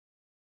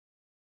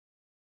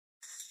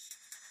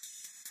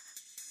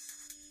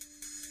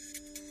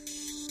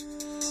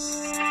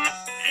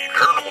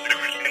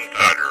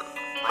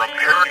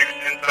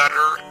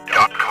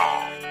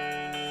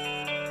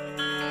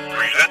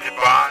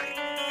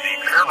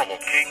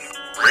Paranormal King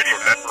Radio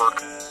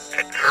Network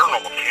at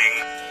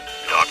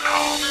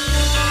ParanormalKing.com.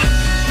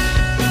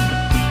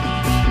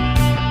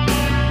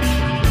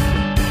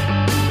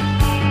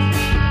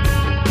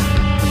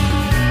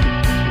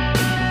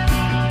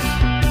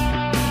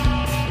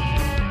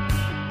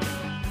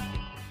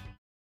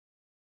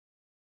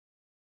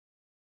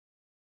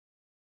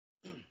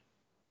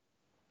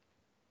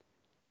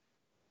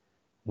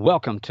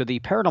 Welcome to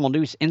the Paranormal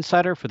News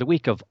Insider for the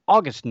week of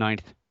August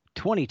 9th,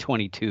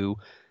 2022,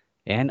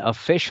 and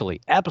officially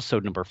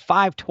episode number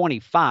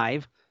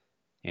 525.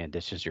 And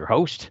this is your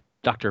host,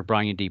 Dr.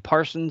 Brian D.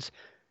 Parsons,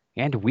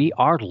 and we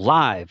are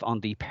live on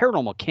the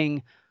Paranormal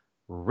King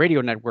Radio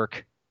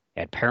Network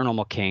at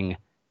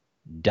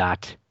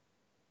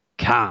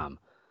ParanormalKing.com.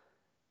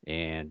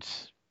 And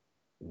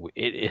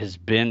it has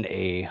been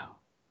a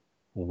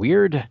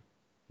weird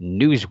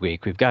news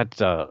week. We've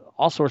got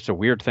all sorts of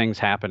weird things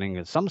happening,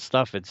 and some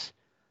stuff it's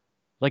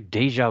like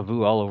deja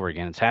vu all over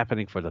again. It's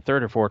happening for the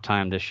third or fourth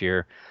time this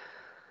year.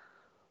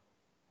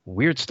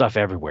 Weird stuff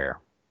everywhere.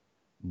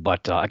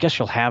 But I guess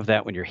you'll have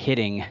that when you're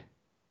hitting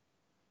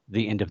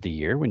the end of the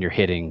year, when you're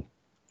hitting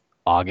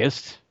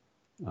August.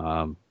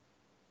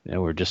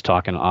 We're just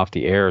talking off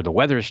the air. The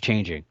weather is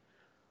changing.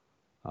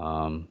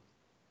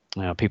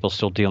 People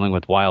still dealing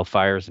with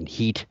wildfires and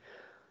heat.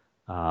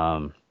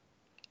 We're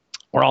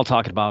all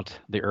talking about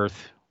the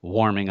Earth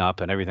warming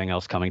up and everything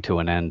else coming to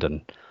an end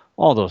and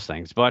all those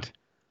things. But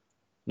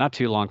not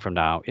too long from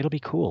now, it'll be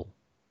cool.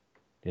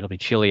 It'll be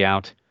chilly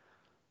out.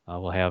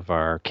 We'll have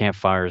our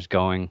campfires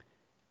going.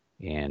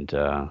 And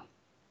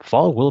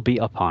fall will be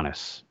upon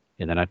us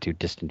in the not too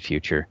distant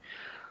future.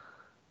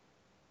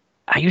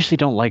 I usually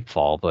don't like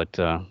fall, but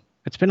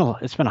it's been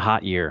a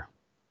hot year.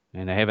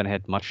 And I haven't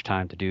had much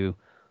time to do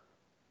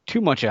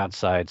too much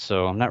outside.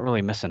 So I'm not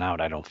really missing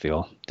out, I don't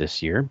feel,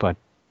 this year. But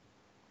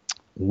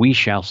we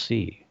shall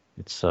see.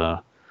 It's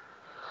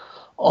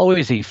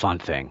always a fun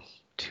thing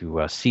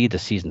to see the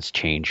seasons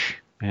change.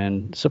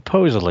 And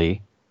supposedly,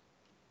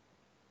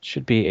 it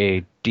should be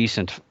a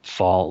decent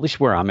fall, at least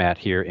where I'm at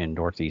here in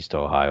Northeast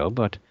Ohio.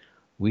 But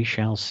we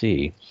shall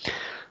see.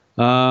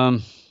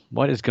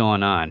 What is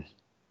going on?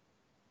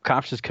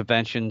 Conferences,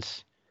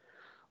 conventions.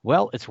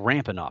 Well, it's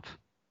ramping up.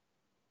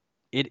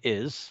 It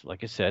is,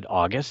 like I said,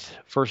 August.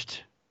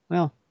 First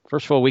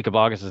full week of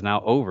August is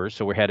now over,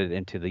 so we're headed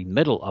into the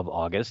middle of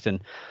August.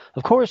 And,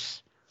 of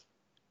course,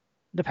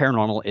 the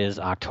paranormal is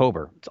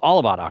October. It's all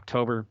about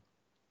October.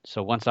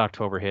 So once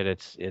October hit,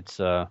 it's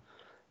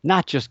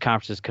not just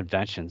conferences,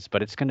 conventions,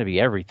 but it's going to be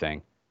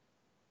everything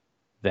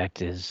that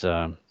is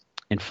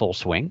in full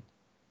swing.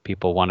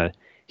 People want to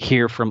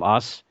hear from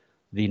us.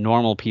 The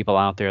normal people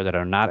out there that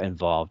are not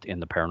involved in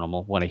the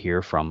paranormal want to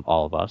hear from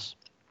all of us.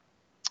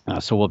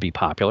 So we'll be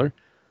popular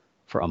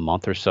for a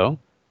month or so.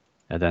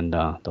 And then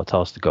they'll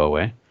tell us to go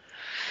away.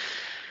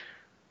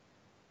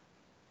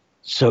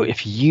 So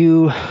if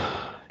you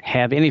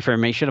have any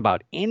information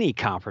about any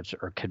conference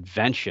or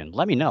convention,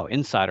 let me know.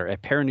 Insider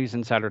at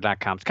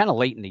paranewsinsider.com. It's kind of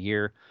late in the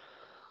year,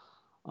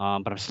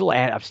 but I've still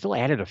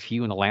added a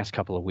few in the last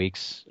couple of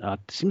weeks. It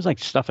seems like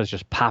stuff is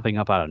just popping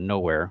up out of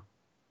nowhere,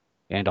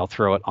 and I'll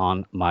throw it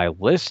on my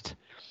list.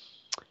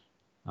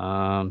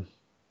 Kind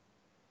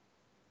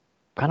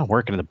of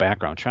working in the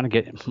background, trying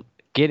to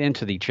get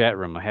into the chat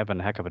room. I'm having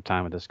a heck of a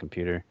time with this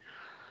computer.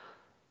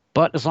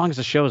 But as long as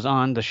the show is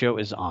on, the show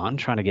is on.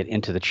 Trying to get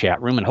into the chat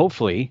room. And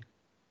hopefully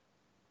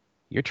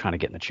you're trying to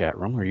get in the chat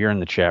room or you're in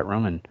the chat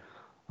room. And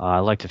I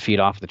like to feed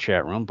off the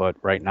chat room. But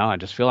right now I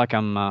just feel like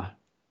I'm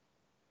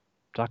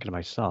talking to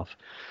myself.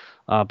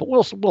 But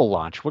we'll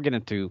launch. We'll get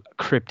into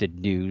cryptid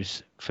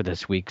news for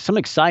this week. Some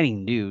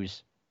exciting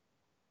news.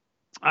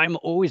 I'm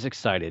always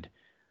excited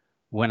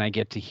when I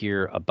get to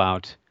hear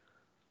about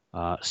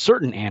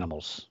certain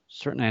animals,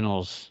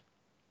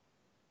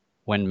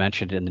 when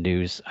mentioned in the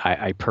news,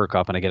 I perk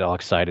up and I get all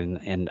excited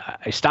and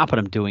I stop what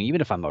I'm doing, even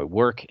if I'm at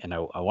work and I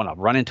want to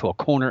run into a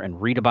corner and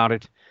read about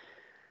it.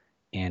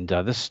 And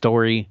this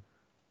story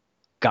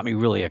got me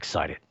really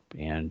excited.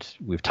 And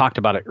we've talked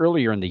about it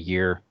earlier in the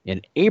year.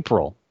 In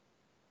April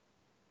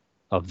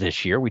of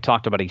this year, we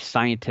talked about a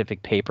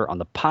scientific paper on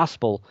the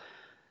possible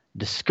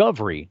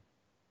discovery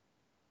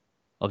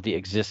of the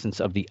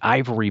existence of the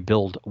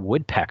ivory-billed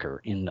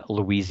woodpecker in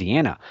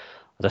Louisiana.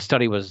 The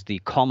study was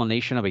the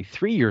culmination of a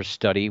 3-year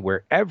study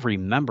where every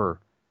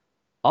member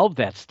of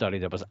that study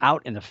that was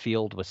out in the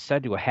field was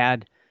said to have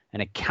had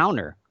an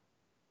encounter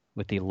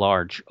with the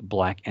large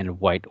black and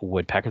white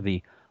woodpecker,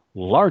 the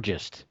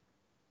largest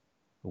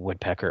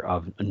woodpecker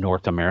of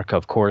North America.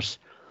 Of course,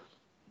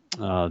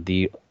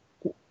 the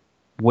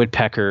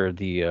woodpecker,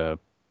 the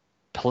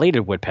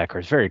pileated woodpecker,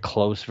 is very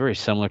close, very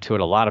similar to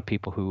it. A lot of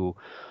people who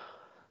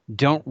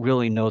don't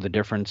really know the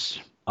difference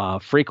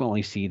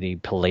frequently see the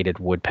pileated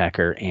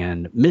woodpecker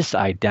and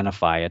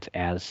misidentify it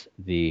as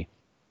the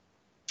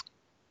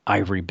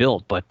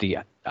ivory-billed. But the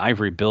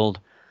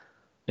ivory-billed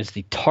is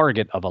the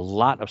target of a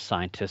lot of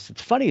scientists.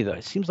 It's funny, though.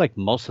 It seems like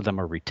most of them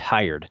are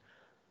retired.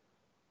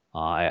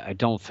 I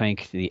don't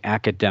think the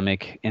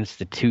academic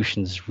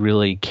institutions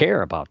really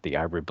care about the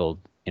ivory-billed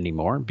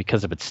anymore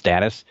because of its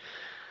status.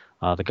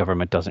 The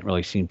government doesn't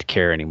really seem to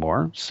care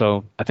anymore.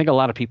 So I think a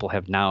lot of people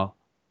have now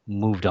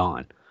moved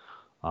on.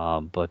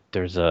 But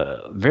there's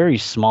a very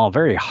small,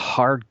 very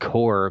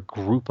hardcore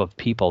group of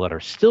people that are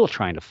still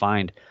trying to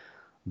find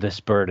this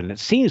bird. And it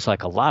seems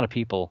like a lot of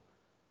people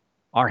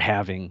are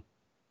having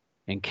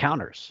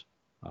encounters.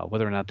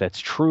 Whether or not that's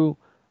true,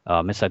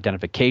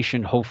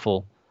 misidentification,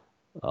 hopeful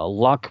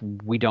luck,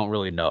 we don't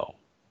really know.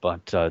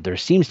 But there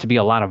seems to be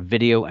a lot of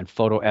video and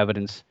photo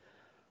evidence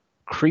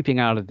creeping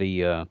out of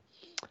the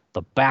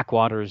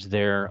backwaters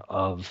there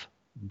of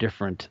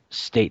different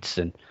states,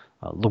 and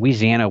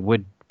Louisiana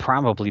would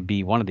probably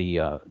be one of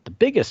the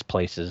biggest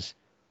places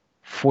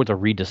for the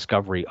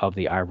rediscovery of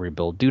the ivory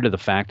bill, due to the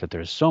fact that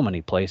there's so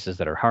many places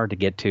that are hard to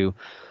get to,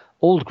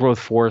 old growth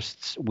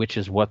forests, which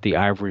is what the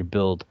ivory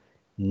bill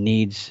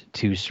needs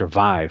to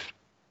survive,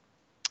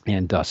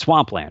 and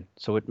swampland.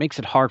 So it makes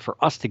it hard for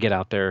us to get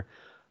out there,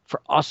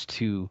 for us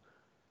to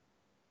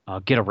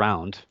get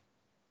around,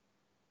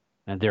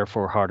 and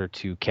therefore harder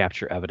to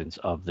capture evidence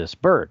of this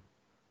bird.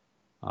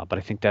 But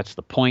I think that's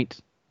the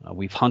point.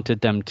 We've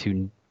hunted them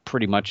to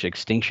pretty much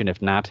extinction,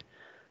 if not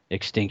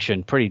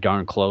extinction, pretty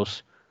darn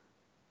close.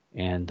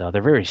 And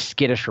they're very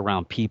skittish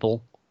around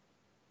people.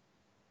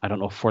 I don't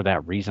know for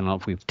that reason. I don't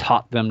know if we've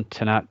taught them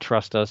to not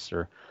trust us,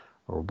 or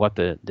what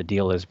the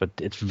deal is, but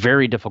it's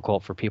very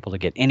difficult for people to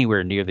get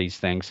anywhere near these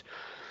things.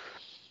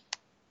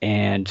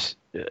 And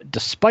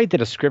despite the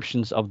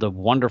descriptions of the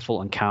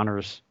wonderful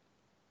encounters,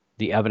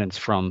 the evidence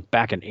from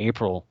back in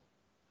April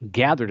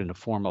gathered in the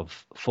form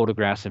of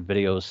photographs and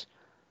videos,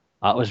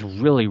 was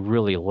really,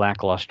 really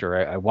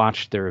lackluster. I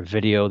watched their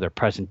video, their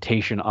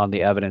presentation on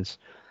the evidence.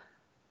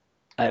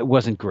 It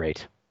wasn't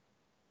great.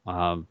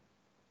 I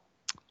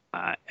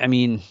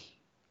mean,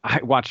 I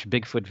watched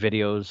Bigfoot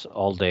videos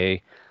all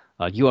day,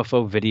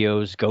 UFO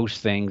videos,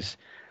 ghost things.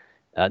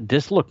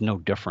 This looked no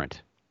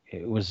different.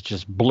 It was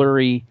just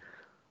blurry,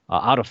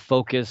 out of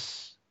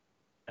focus,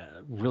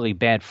 really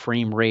bad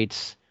frame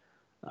rates.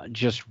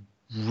 Just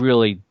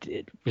really,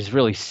 it was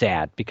really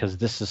sad, because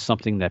this is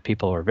something that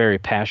people are very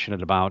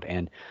passionate about,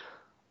 and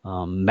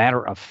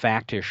matter of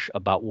factish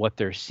about what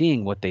they're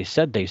seeing, what they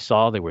said they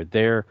saw. They were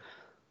there.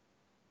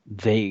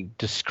 They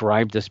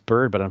described this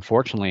bird, but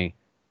unfortunately,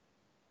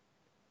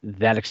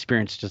 that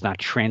experience does not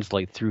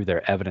translate through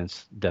their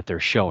evidence that they're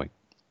showing.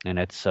 And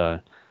it's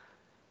got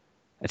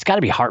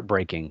to be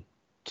heartbreaking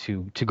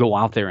to go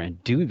out there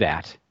and do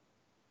that,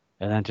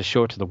 and then to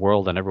show it to the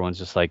world, and everyone's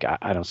just like,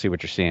 I don't see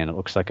what you're seeing. It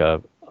looks like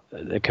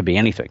it could be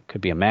anything. It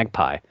could be a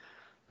magpie. It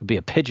could be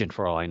a pigeon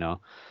for all I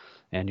know.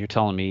 And you're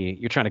telling me,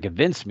 you're trying to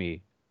convince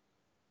me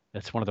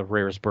it's one of the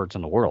rarest birds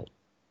in the world.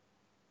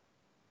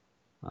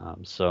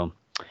 So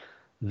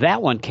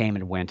that one came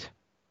and went,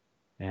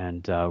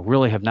 and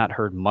really have not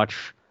heard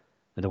much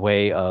in the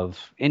way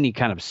of any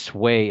kind of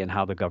sway in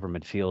how the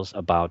government feels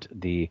about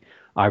the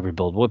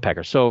ivory-billed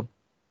woodpecker. So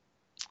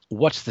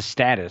what's the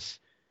status,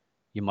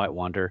 you might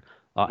wonder?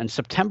 In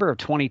September of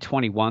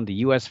 2021, the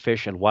U.S.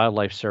 Fish and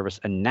Wildlife Service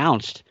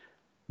announced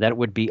that it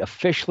would be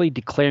officially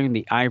declaring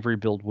the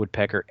ivory-billed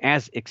woodpecker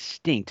as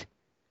extinct,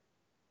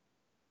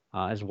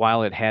 as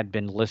while it had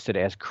been listed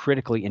as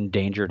critically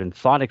endangered and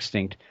thought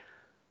extinct,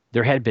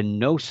 there had been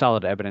no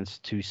solid evidence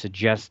to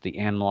suggest the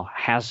animal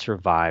has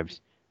survived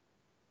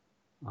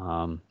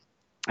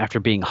after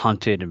being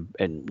hunted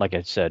and, like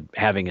I said,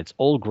 having its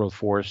old growth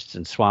forests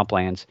and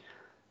swamplands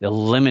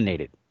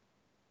eliminated.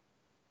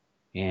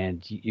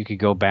 And you could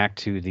go back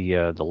to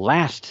the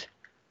last,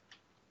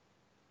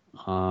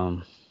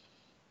 the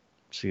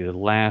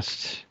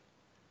last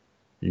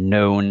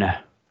known,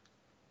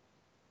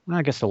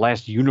 I guess the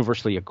last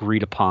universally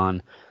agreed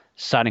upon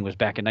sighting was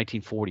back in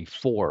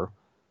 1944.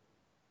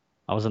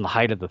 I was in the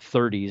height of the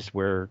 30s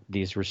where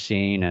these were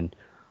seen, and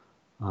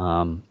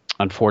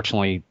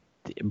unfortunately,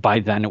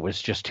 by then it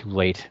was just too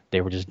late.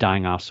 They were just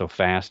dying off so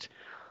fast.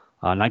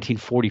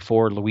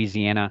 1944,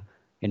 Louisiana,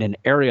 in an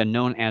area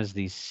known as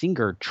the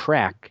Singer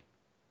Tract,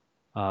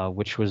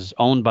 which was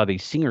owned by the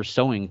Singer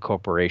Sewing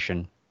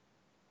Corporation,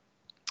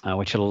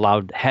 which had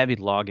allowed heavy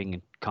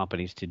logging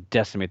companies to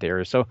decimate the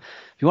area. So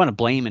if you want to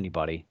blame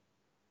anybody,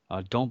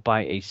 don't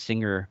buy a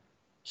Singer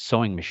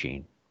sewing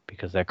machine,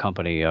 because that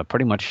company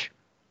pretty much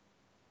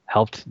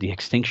helped the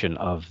extinction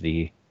of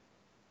the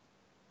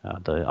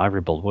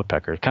ivory-billed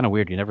woodpecker. It's kind of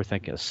weird. You never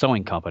think a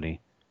sewing company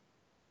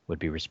would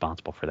be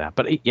responsible for that.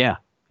 But yeah,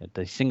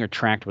 the Singer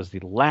Tract was the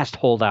last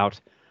holdout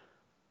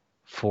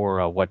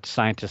for what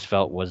scientists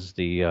felt was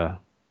the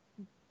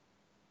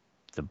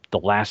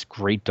last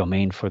great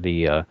domain for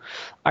the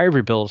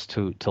ivory bills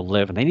to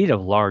live. And they need a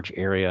large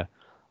area,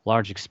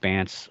 large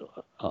expanse,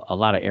 a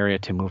lot of area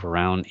to move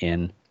around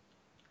in.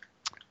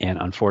 And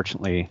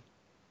unfortunately,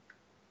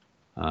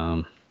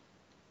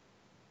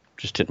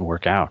 just didn't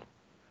work out.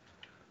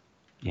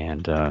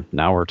 And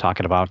now we're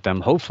talking about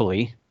them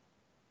hopefully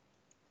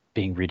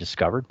being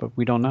rediscovered, but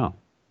we don't know.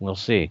 We'll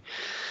see.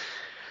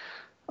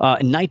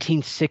 In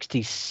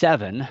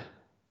 1967,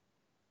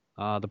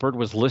 the bird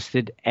was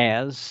listed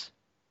as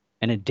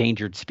an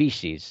endangered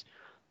species.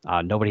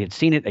 Nobody had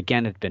seen it.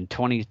 Again, it had been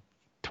 20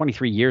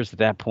 23 years at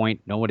that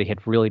point. Nobody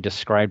had really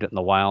described it in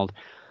the wild.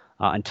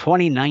 In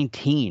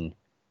 2019,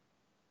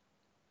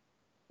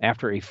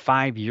 after a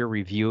 5-year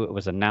review, it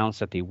was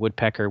announced that the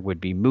woodpecker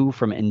would be moved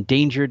from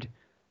endangered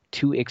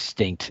to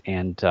extinct,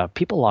 and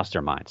people lost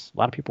their minds. A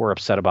lot of people were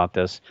upset about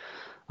this.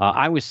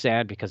 I was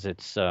sad because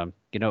it's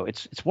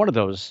it's one of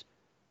those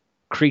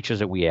creatures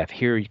that we have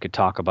here. You could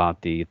talk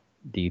about the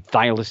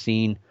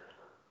thylacine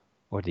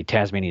or the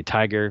Tasmanian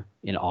tiger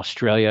in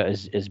Australia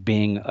as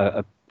being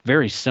a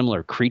very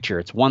similar creature.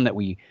 It's one that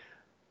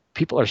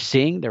people are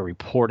seeing, they're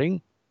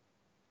reporting,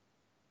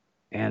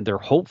 and they're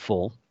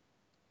hopeful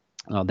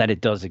that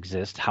it does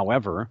exist.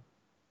 However,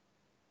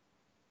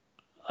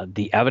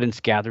 the evidence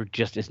gathered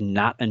just is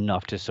not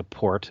enough to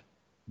support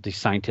the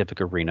scientific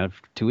arena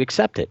to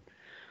accept it.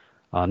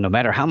 No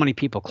matter how many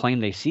people claim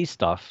they see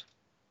stuff,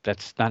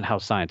 that's not how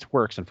science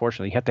works.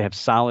 Unfortunately, you have to have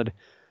solid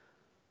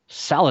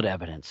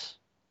evidence,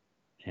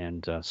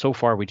 and so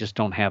far we just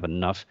don't have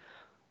enough.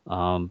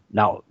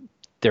 Now,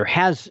 there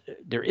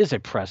is a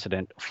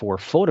precedent for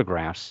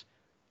photographs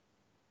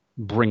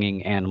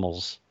bringing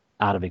animals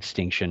out of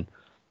extinction.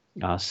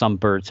 Some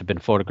birds have been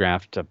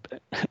photographed,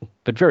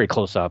 but very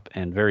close up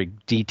and very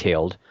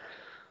detailed.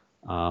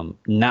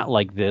 Not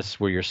like this,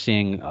 where you're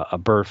seeing a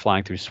bird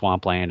flying through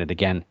swampland. And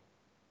again,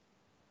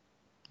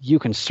 you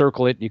can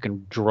circle it, you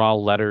can draw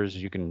letters,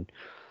 you can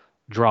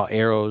draw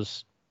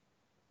arrows,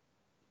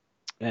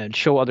 and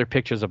show other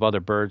pictures of other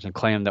birds and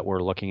claim that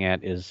we're looking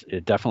at is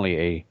definitely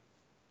a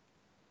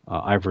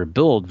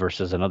ivory-billed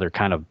versus another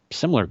kind of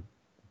similar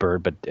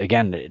bird. But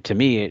again, to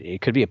me,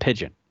 it could be a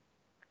pigeon.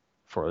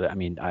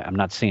 I'm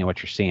not seeing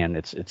what you're seeing.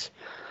 It's.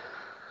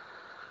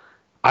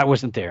 I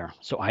wasn't there,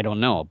 so I don't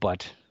know.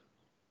 But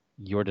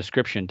your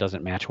description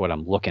doesn't match what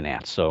I'm looking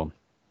at. So,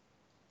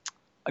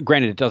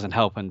 granted, it doesn't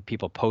help when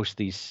people post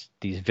these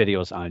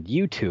videos on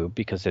YouTube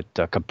because it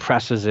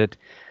compresses it.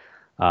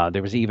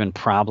 There was even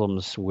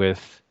problems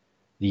with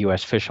the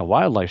U.S. Fish and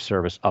Wildlife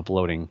Service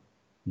uploading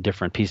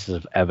different pieces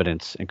of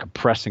evidence and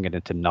compressing it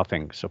into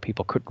nothing, so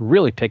people couldn't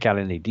really pick out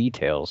any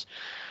details.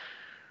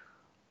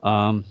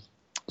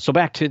 So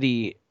back to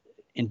the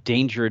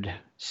endangered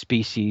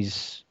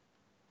species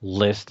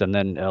list and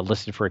then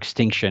listed for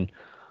extinction.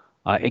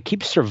 It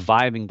keeps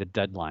surviving the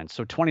deadline.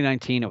 So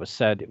 2019, it was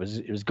said it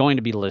was going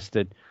to be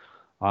listed.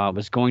 It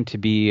was going to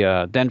be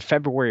then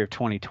February of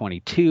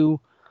 2022.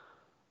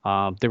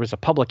 There was a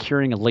public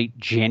hearing in late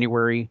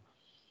January,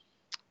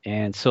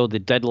 and so the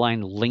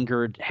deadline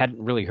lingered.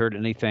 Hadn't really heard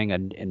anything,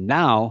 and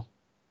now,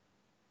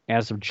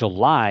 as of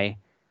July,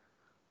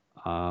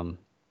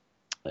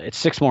 it's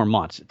 6 more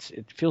months.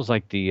 It feels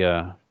like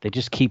they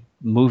just keep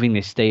moving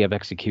the stay of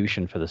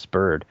execution for this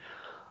bird.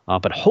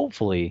 But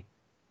hopefully,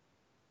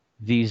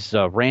 these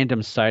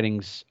random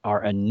sightings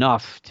are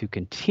enough to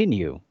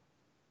continue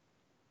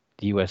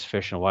the U.S.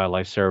 Fish and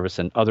Wildlife Service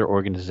and other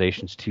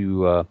organizations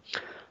to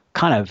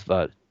kind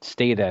of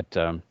stay that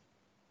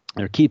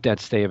or keep that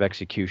stay of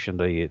execution,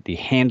 the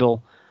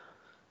handle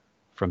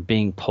from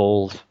being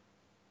pulled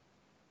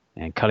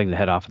and cutting the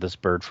head off of this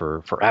bird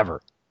for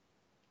forever.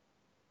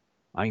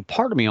 I mean,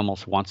 part of me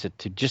almost wants it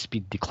to just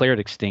be declared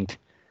extinct,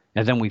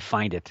 and then we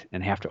find it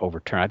and have to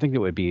overturn. I think it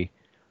would be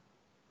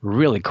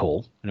really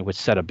cool, and it would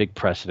set a big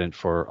precedent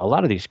for a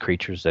lot of these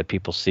creatures that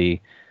people see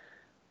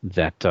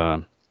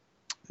that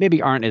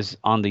maybe aren't as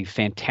on the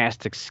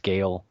fantastic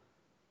scale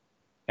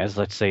as,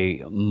 let's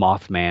say,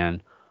 Mothman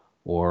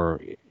or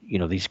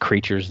these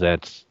creatures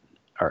that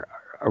are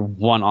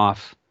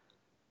one-off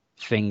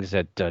things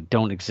that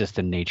don't exist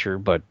in nature,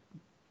 but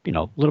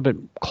a little bit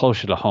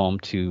closer to home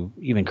to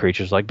even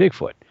creatures like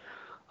Bigfoot,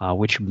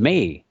 which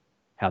may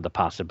have the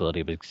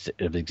possibility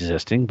of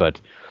existing, but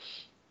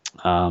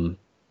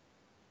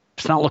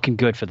it's not looking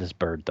good for this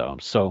bird, though.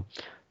 So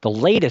the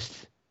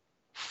latest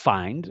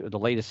find, or the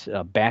latest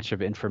batch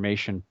of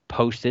information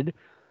posted,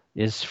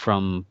 is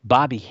from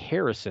Bobby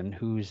Harrison,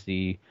 who's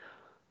the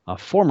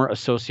former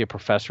associate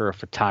professor of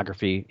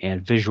photography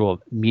and visual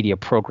media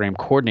program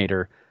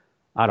coordinator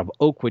out of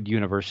Oakwood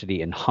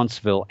University in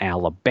Huntsville,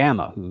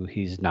 Alabama, who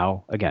he's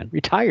now, again,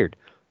 retired.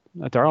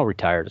 They're all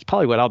retired. It's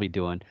probably what I'll be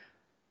doing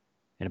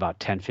in about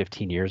 10,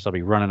 15 years. I'll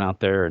be running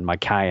out there in my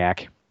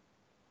kayak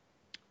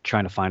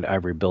trying to find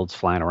ivory bills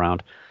flying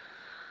around.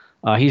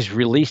 He's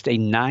released a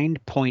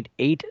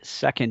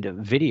 9.8-second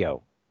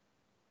video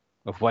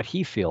of what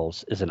he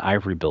feels is an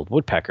ivory-billed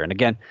woodpecker. And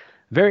again,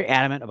 very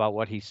adamant about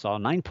what he saw.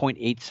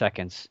 9.8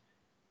 seconds,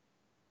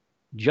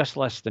 just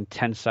less than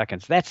 10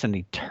 seconds. That's an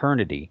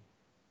eternity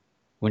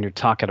when you're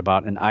talking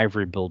about an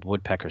ivory-billed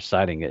woodpecker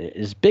sighting.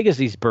 As big as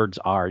these birds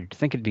are, you'd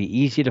think it'd be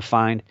easy to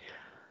find,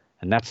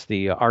 and that's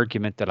the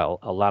argument that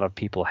a lot of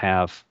people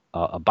have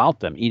about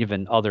them,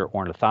 even other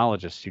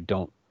ornithologists who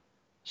don't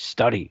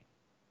study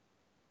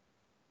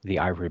the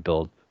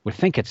ivory-billed would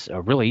think it's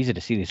really easy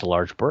to see these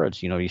large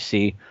birds. You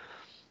see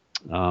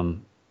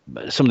some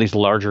of these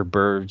larger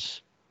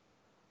birds,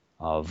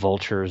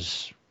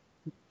 vultures,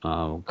 we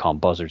call them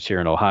buzzards here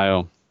in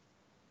Ohio,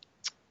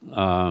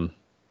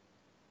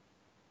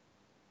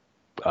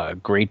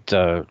 great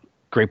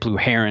blue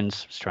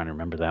herons. I was trying to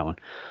remember that one.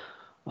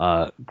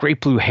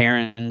 great blue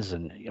herons,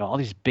 and all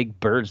these big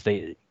birds.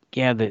 They're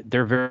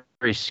very,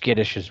 very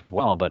skittish as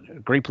well. But a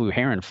great blue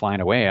heron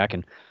flying away, I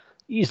can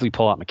easily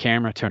pull out my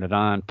camera, turn it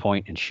on,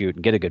 point, and shoot,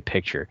 and get a good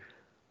picture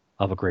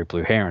of a great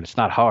blue heron. It's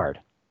not hard.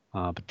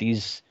 But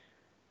these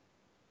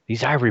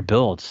ivory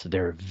bills,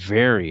 they're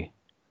very,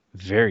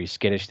 very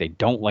skittish. They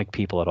don't like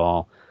people at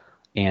all,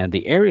 and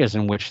the areas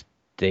in which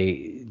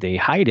they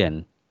hide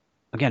in,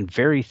 again,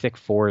 very thick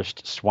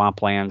forest,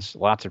 swamplands,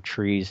 lots of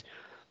trees.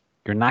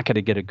 You're not going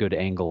to get a good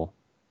angle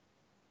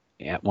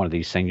at one of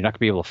these things. You're not going to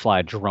be able to fly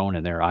a drone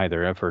in there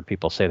either. I've heard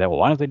people say that. Well,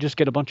 why don't they just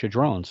get a bunch of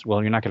drones?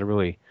 Well, you're not going to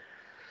really.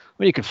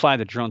 Well, you can fly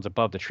the drones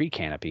above the tree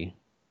canopy,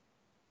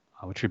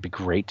 which would be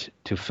great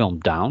to film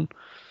down.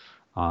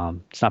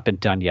 It's not been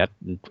done yet.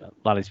 A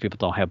lot of these people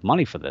don't have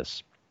money for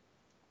this.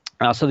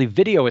 So the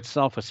video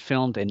itself was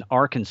filmed in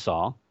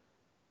Arkansas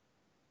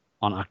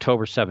on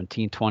October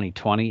 17,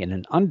 2020, in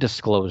an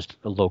undisclosed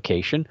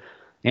location,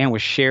 and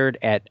was shared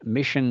at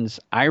Mission's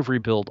Ivory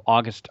Build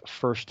August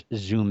 1st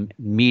Zoom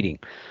meeting.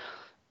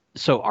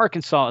 So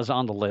Arkansas is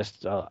on the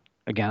list.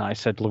 Again, I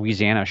said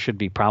Louisiana should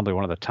be probably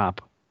one of the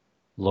top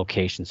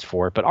locations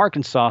for it, but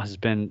Arkansas has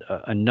been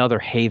another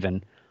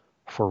haven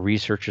for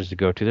researchers to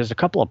go to. There's a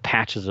couple of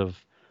patches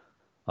of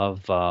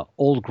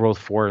old growth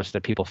forest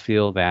that people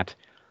feel that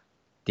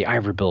the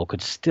ivory bill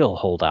could still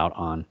hold out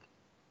on.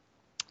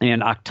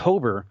 And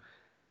October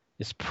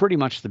is pretty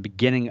much the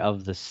beginning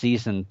of the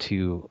season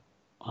to,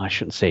 I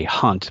shouldn't say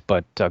hunt,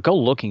 but go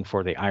looking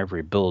for the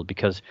ivory bill,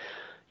 because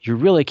you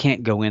really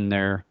can't go in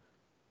there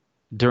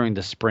during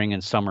the spring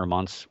and summer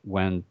months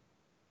when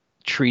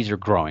trees are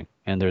growing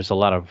and there's a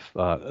lot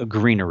of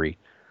greenery.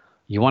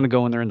 You want to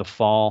go in there in the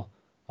fall,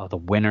 the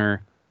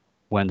winter,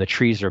 when the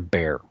trees are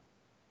bare,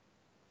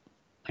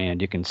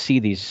 and you can see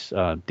these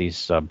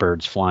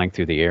birds flying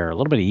through the air a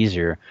little bit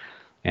easier,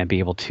 and be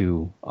able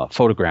to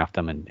photograph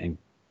them and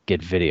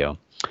get video.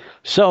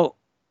 So,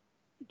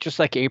 just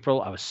like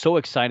April, I was so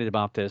excited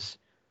about this.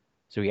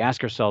 So we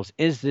ask ourselves,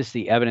 is this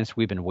the evidence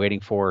we've been waiting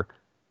for?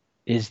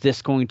 Is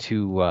this going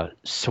to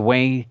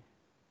sway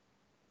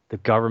the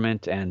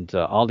government and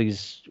all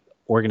these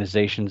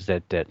organizations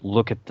that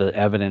look at the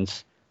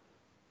evidence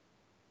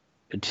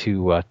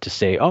to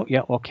say, oh,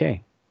 yeah,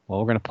 okay, well,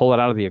 we're going to pull it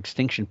out of the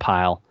extinction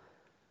pile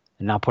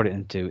and now put it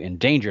into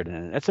endangered?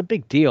 And that's a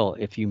big deal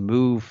if you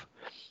move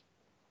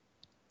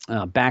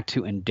back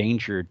to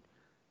endangered.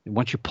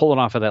 Once you pull it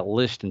off of that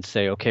list and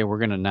say, okay, we're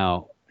going to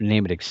now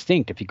name it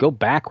extinct, if you go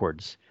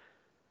backwards,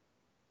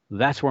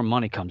 that's where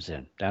money comes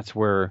in. That's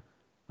where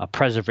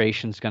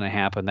preservation is going to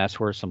happen. That's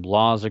where some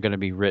laws are going to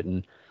be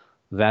written.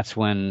 That's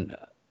when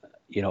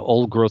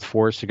old growth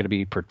forests are going to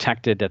be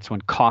protected. That's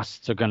when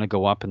costs are going to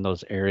go up in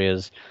those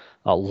areas.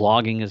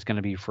 Logging is going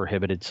to be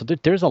prohibited. So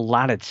there's a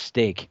lot at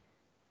stake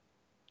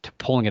to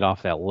pulling it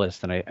off that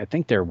list, and I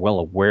think they're well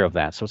aware of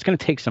that. So it's going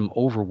to take some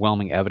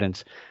overwhelming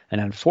evidence, and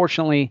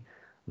unfortunately,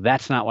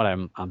 that's not what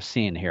I'm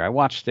seeing here. I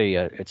watched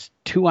it's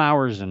 2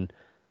 hours and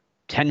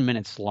 10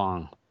 minutes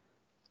long.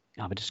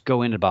 But just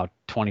go in about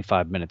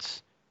 25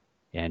 minutes,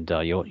 and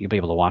you'll be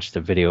able to watch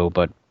the video.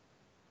 But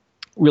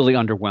really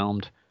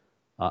underwhelmed.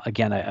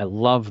 Again, I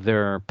love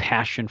their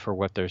passion for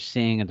what they're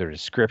seeing and their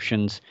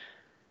descriptions,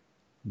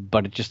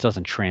 but it just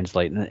doesn't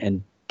translate.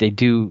 And they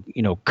do,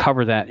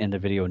 cover that in the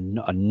video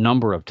a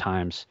number of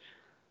times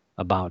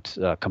about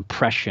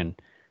compression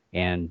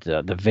and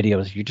the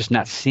videos. You're just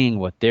not seeing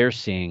what they're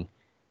seeing.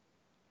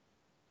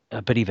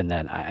 But even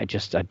then, I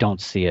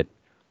don't see it.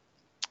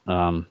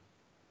 The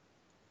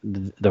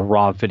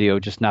raw video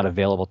just not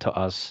available to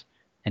us.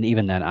 And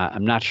even then,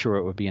 I'm not sure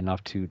it would be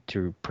enough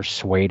to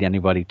persuade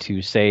anybody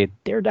to say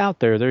they're out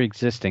there, they're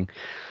existing.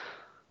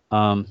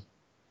 And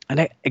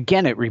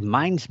again, it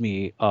reminds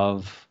me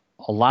of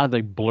a lot of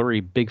the blurry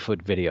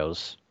Bigfoot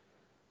videos.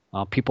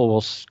 People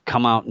will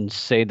come out and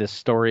say this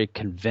story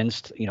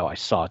convinced, I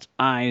saw its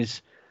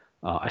eyes,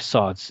 I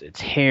saw its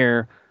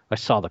hair, I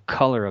saw the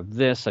color of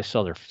this, I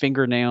saw their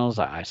fingernails,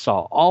 I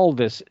saw all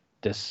this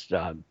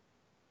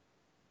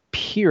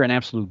pure and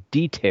absolute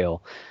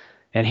detail.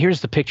 And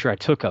here's the picture I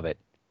took of it.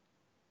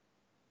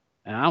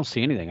 And I don't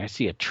see anything. I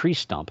see a tree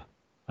stump.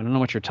 I don't know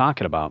what you're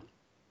talking about.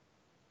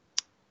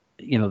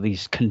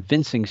 These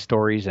convincing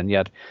stories, and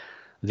yet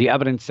the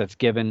evidence that's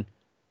given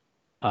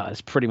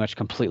is pretty much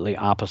completely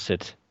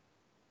opposite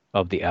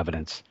of the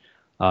evidence.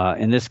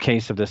 In this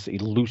case of this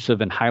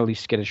elusive and highly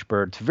skittish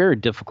bird, it's very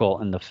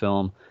difficult in the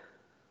film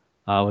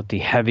with the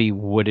heavy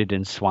wooded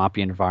and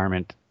swampy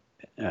environment.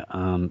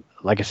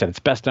 Like I said, it's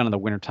best done in the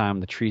wintertime.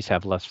 The trees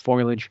have less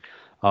foliage.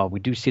 We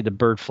do see the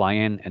bird fly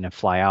in and then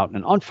fly out.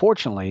 And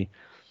unfortunately,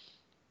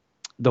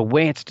 the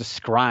way it's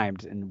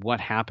described and what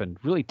happened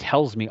really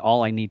tells me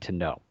all I need to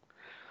know.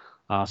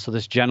 So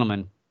this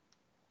gentleman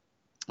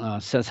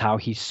says how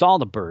he saw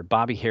the bird.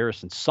 Bobby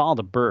Harrison saw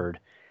the bird,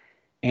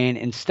 and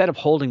instead of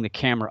holding the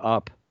camera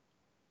up,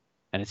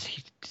 and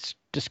it's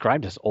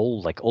described as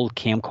old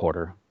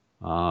camcorder,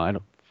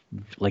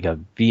 like a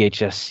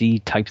VHS-C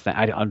type thing.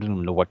 I don't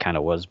even know what kind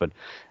it was, but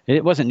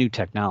it wasn't new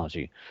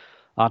technology.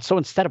 So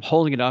instead of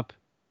holding it up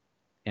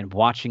and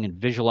watching and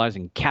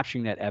visualizing,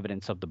 capturing that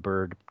evidence of the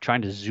bird,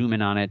 trying to zoom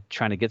in on it,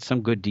 trying to get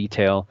some good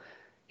detail.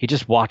 He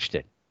just watched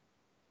it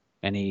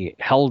and he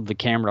held the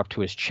camera up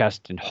to his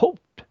chest and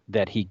hoped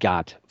that he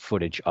got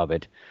footage of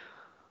it.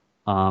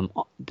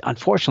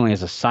 Unfortunately,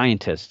 as a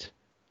scientist,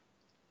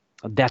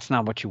 that's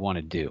not what you want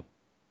to do.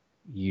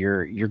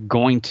 You're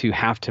going to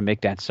have to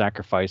make that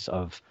sacrifice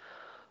of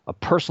a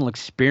personal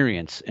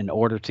experience in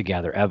order to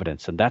gather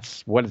evidence, and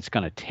that's what it's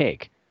going to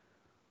take.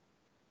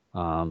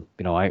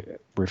 I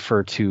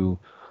refer to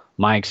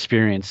my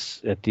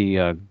experience at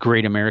the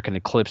Great American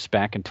Eclipse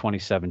back in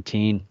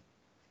 2017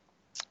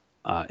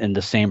 in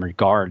the same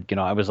regard.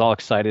 I was all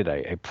excited.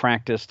 I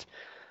practiced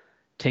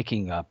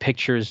taking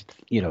pictures.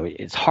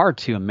 It's hard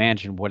to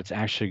imagine what it's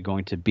actually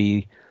going to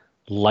be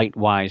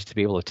light-wise to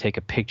be able to take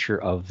a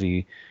picture of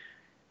the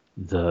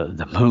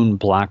moon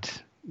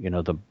blocked,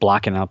 the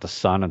blocking out the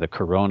sun and the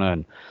corona,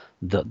 and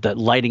the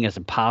lighting is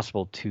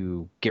impossible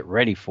to get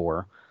ready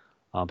for.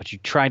 But you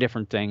try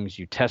different things,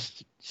 you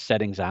test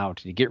settings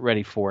out, you get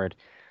ready for it,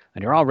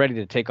 and you're all ready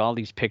to take all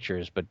these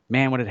pictures. But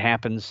man, when it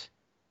happens,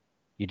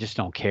 you just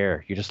don't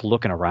care. You're just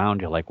looking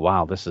around. You're like,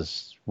 wow,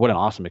 what an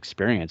awesome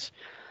experience.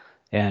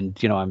 And,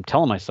 I'm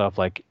telling myself,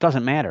 like, it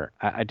doesn't matter.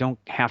 I don't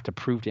have to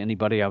prove to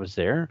anybody I was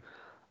there.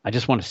 I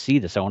just want to see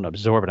this. I want to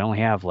absorb it. I only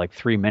have like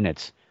 3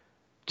 minutes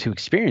to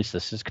experience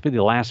this. This could be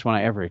the last one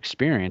I ever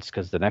experience,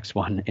 because the next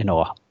one,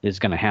 is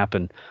going to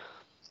happen,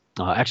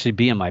 actually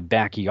be in my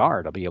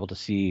backyard. I'll be able to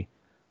see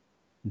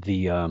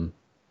the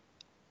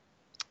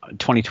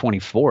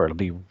 2024. It'll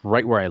be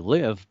right where I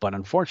live, but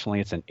unfortunately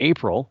it's in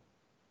April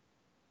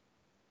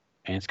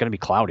and it's going to be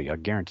cloudy. I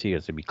guarantee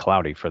it's going to be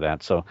cloudy for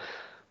that. So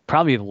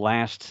probably the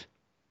last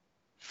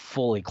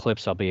full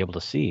eclipse I'll be able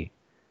to see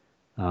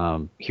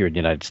here in the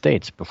United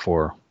States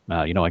before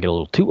I get a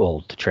little too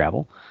old to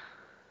travel.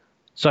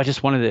 So I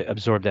just wanted to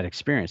absorb that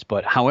experience.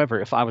 But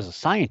however, if I was a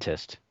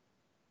scientist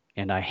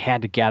and I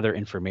had to gather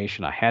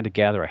information, I had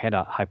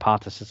a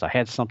hypothesis, I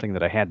had something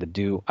that I had to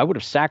do, I would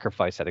have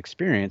sacrificed that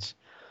experience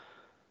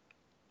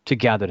to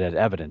gather that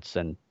evidence.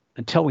 And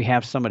until we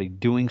have somebody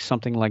doing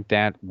something like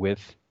that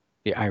with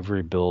the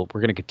ivory bill,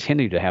 we're going to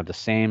continue to have the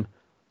same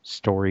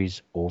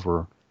stories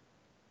over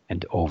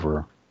and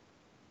over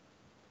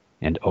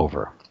and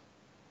over.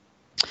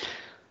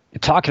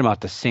 And talking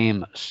about the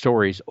same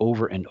stories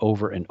over and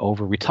over and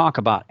over, we talk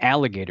about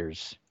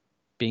alligators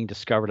being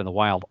discovered in the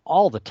wild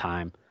all the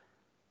time,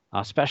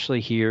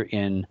 especially here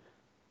in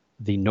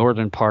the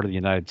northern part of the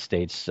United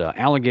States.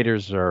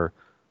 Alligators are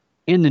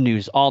in the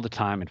news all the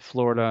time in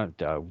Florida.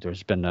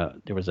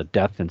 There was a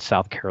death in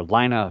South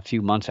Carolina a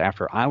few months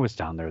after I was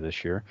down there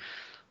this year.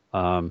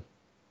 But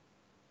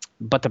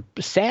the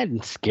sad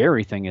and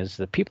scary thing is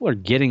that people are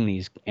getting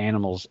these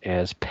animals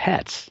as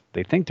pets.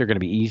 They think they're going to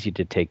be easy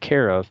to take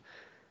care of,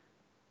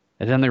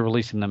 and then they're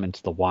releasing them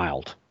into the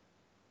wild.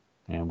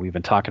 And we've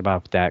been talking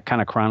about that,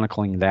 kind of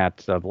chronicling that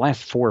the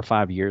last 4 or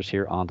 5 years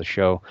here on the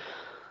show.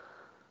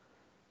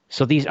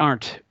 So these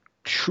aren't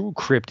true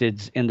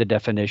cryptids in the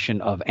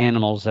definition of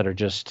animals that are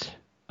just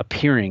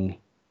appearing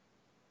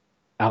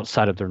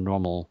outside of their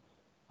normal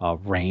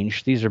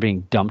range. These are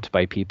being dumped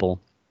by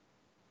people,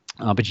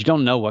 but you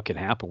don't know what could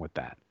happen with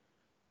that.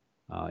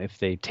 If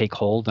they take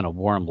hold in a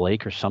warm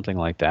lake or something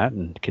like that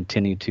and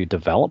continue to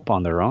develop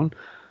on their own,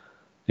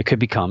 it could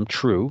become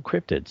true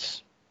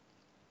cryptids.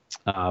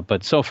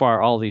 But so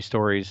far, all these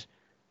stories,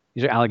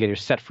 these are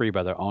alligators set free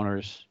by their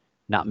owners,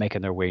 not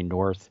making their way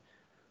north.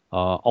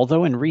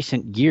 Although in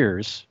recent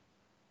years,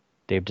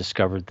 they've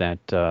discovered that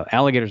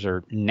alligators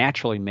are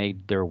naturally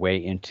made their way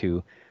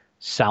into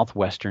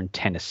southwestern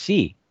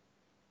Tennessee.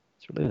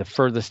 It's really the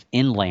furthest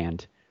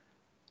inland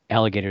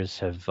alligators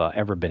have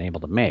ever been able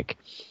to make.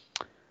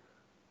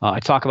 I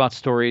talk about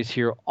stories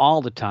here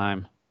all the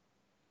time,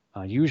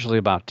 usually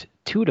about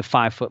 2 to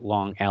 5 foot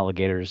long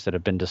alligators that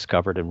have been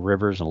discovered in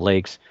rivers and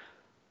lakes,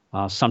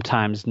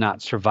 sometimes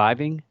not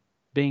surviving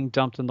being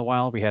dumped in the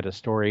wild. We had a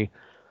story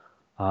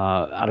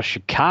out of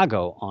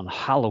Chicago on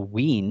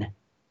Halloween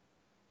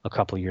a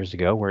couple of years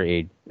ago where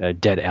a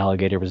dead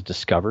alligator was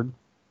discovered.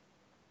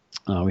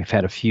 We've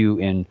had a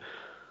few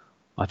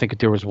I think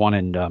there was one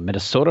in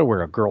Minnesota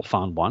where a girl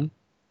found one.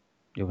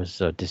 It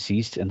was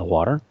deceased in the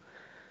water.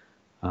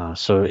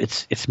 So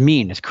it's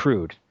mean, it's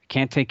crude.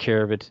 Can't take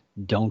care of it.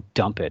 Don't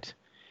dump it.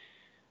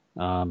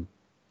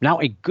 Now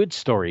a good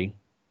story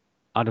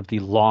out of the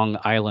Long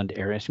Island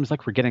area. It seems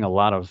like we're getting a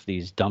lot of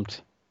these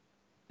dumped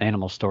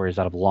animal stories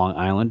out of Long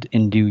Island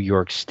in New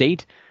York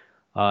State.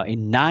 A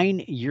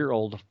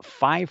 9-year-old,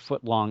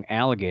 5-foot-long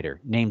alligator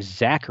named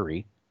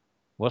Zachary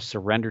was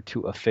surrendered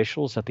to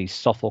officials at the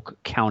Suffolk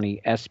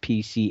County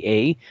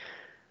SPCA,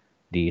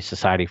 the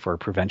Society for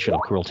Prevention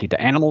of Cruelty to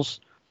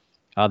Animals.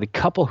 The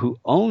couple who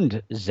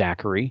owned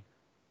Zachary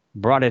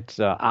bought it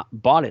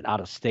out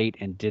of state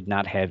and did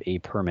not have a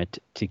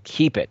permit to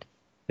keep it.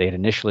 They had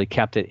initially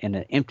kept it in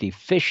an empty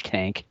fish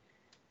tank,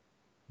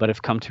 but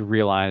have come to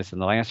realize in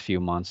the last few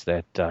months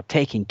that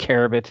taking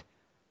care of it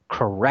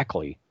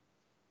correctly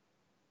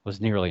was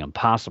nearly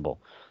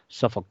impossible.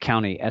 Suffolk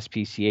County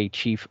SPCA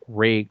Chief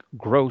Ray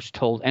Gross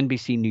told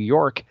NBC New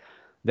York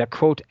that,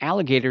 quote,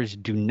 alligators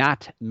do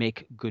not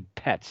make good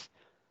pets,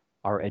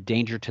 are a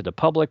danger to the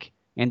public,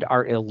 and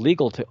are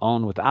illegal to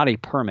own without a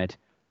permit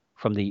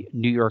from the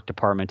New York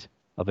Department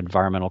of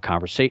Environmental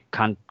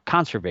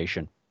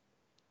Conservation.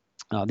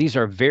 These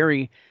are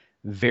very,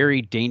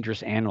 very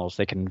dangerous animals.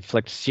 They can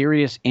inflict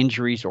serious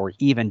injuries or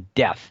even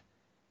death.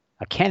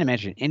 I can't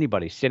imagine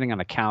anybody sitting on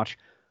a couch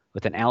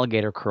with an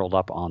alligator curled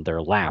up on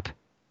their lap.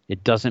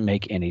 It doesn't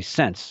make any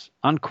sense,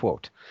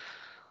 unquote.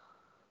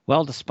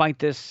 Well, despite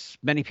this,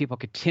 many people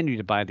continue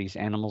to buy these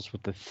animals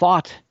with the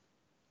thought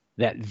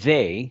that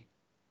they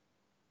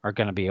are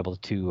going to be able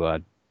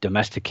to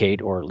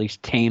domesticate or at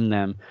least tame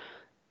them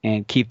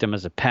and keep them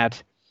as a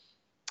pet.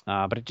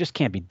 But it just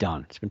can't be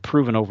done. It's been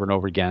proven over and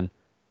over again.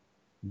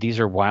 These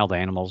are wild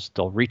animals.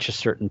 They'll reach a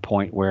certain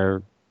point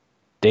where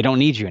they don't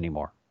need you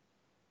anymore.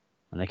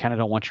 And they kind of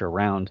don't want you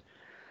around.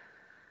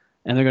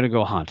 And they're going to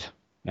go hunt.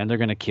 And they're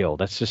going to kill.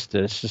 That's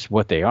just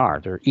what they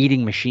are. They're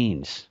eating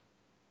machines.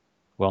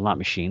 Well, not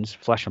machines,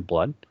 flesh and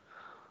blood.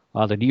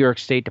 The New York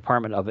State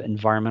Department of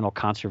Environmental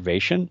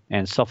Conservation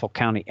and Suffolk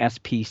County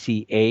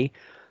SPCA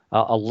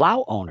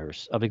allow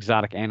owners of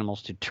exotic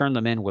animals to turn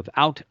them in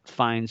without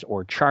fines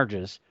or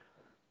charges.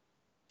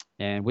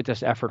 And with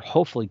this effort,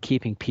 hopefully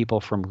keeping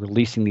people from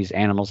releasing these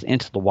animals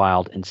into the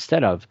wild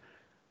instead of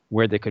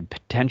where they could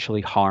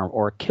potentially harm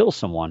or kill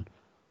someone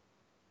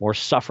or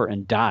suffer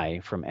and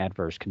die from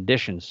adverse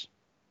conditions.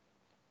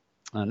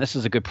 And this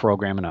is a good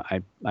program,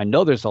 and I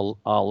know there's a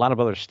lot of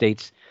other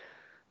states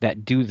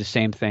that do the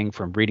same thing,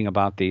 from reading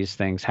about these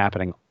things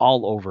happening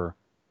all over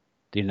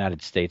the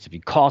United States. If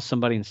you call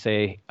somebody and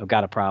say, I've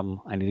got a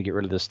problem, I need to get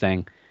rid of this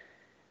thing,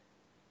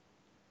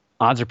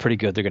 odds are pretty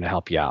good they're going to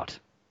help you out,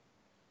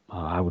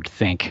 I would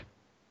think.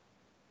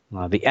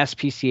 The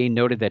SPCA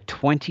noted that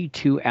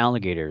 22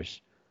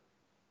 alligators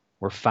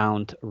were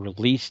found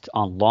released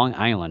on Long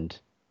Island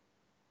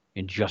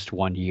in just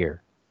 1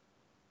 year.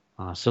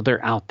 So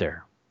they're out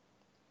there.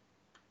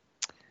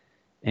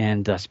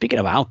 And speaking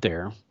of out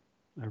there,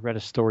 I read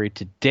a story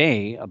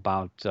today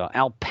about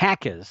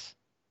alpacas.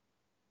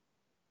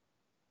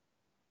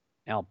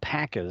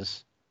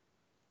 Alpacas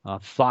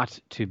thought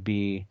to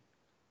be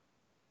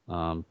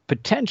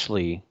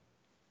potentially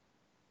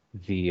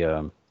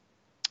the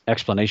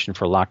explanation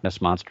for Loch Ness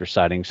Monster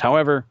sightings.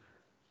 However,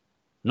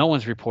 no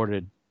one's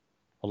reported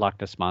a Loch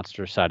Ness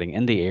Monster sighting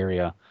in the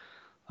area,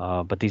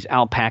 but these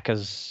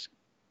alpacas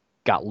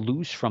got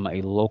loose from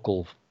a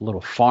local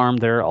little farm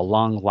there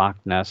along Loch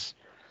Ness.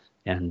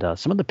 And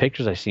some of the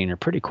pictures I've seen are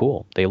pretty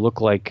cool. They look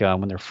like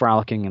when they're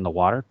frolicking in the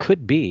water,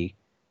 could be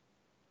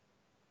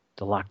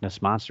the Loch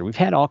Ness Monster. We've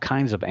had all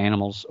kinds of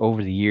animals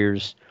over the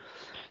years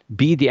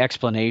be the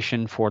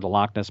explanation for the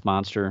Loch Ness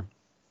Monster.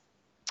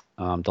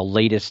 The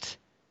latest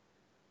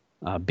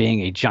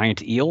being a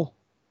giant eel,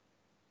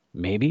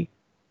 maybe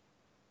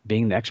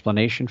being the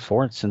explanation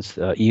for it, since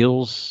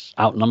eels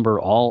outnumber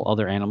all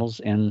other animals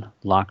in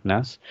Loch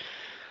Ness.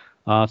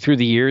 Through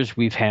the years,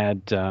 we've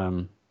had...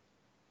 you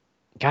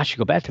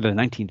go back to the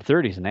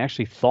 1930s, and they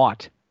actually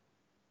thought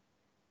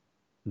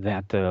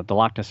that the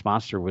Loch Ness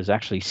Monster was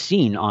actually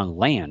seen on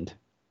land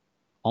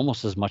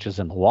almost as much as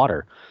in the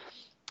water.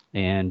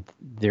 And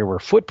there were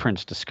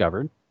footprints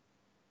discovered.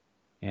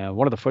 And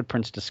one of the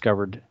footprints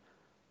discovered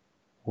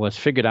was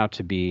figured out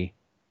to be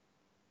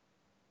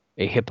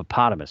a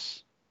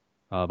hippopotamus,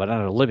 but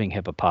not a living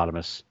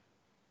hippopotamus,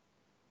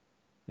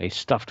 a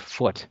stuffed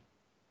foot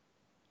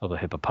of a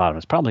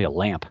hippopotamus, probably a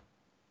lamp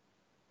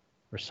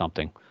or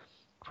something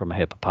from a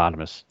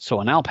hippopotamus. So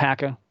an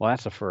alpaca, well,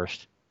 that's the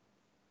first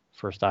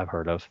I've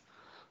heard of.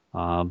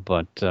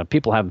 But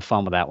people having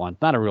fun with that one.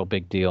 Not a real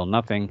big deal.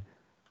 Nothing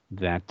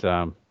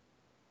that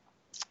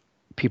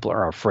people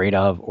are afraid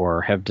of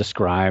or have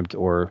described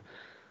or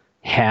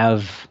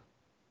have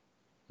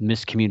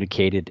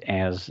miscommunicated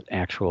as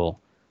actual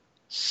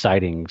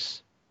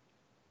sightings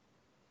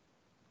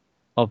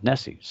of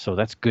Nessie. So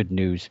that's good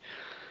news.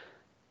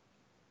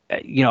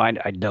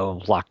 I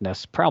know Loch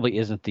Ness probably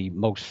isn't the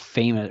most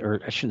famous,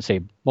 or I shouldn't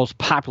say most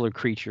popular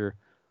creature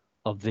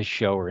of this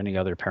show or any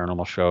other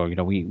paranormal show.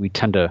 We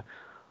tend to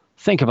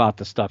think about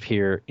the stuff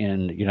here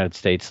in the United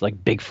States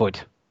like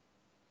Bigfoot.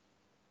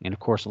 And of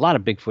course, a lot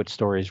of Bigfoot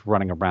stories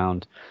running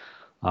around.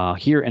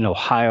 Here in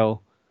Ohio,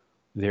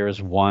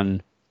 there's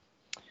one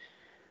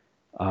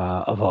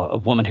of a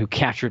woman who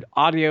captured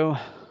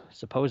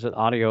supposed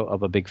audio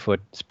of a Bigfoot.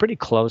 It's pretty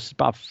close,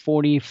 about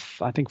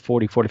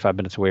 45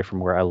 minutes away from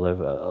where I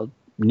live,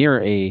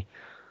 near a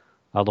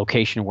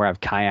location where I've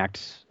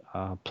kayaked,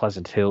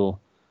 Pleasant Hill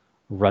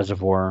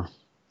Reservoir.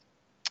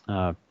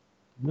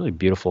 Really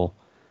beautiful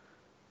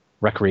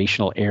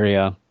recreational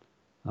area.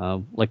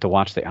 Like to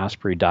watch the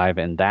osprey dive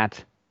in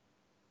that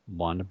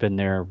one. I've been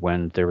there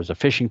when there was a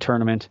fishing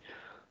tournament.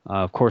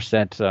 Of course,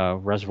 that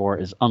reservoir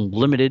is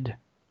unlimited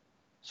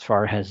as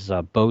far as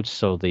boats,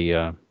 so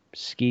the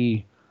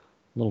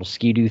little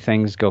ski-doo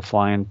things go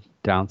flying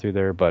down through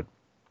there. But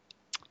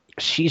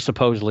she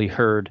supposedly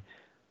heard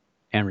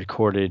and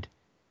recorded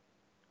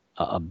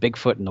a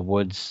Bigfoot in the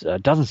woods.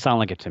 Doesn't sound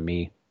like it to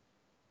me.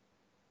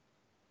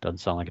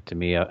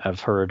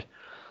 I've heard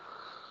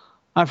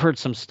I've heard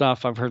some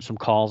stuff. I've heard some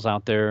calls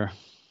out there,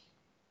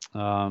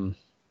 um,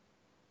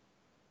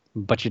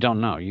 but you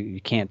don't know.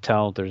 You can't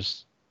tell.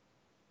 It's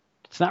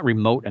not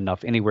remote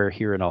enough anywhere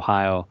here in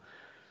Ohio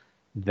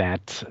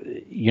that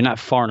you're not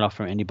far enough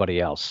from anybody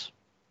else.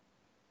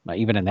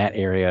 Even in that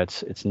area,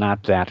 it's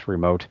not that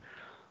remote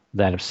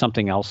that if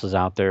something else is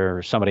out there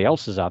or somebody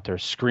else is out there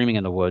screaming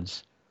in the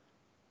woods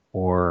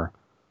or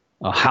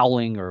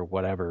howling or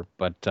whatever.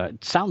 But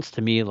it sounds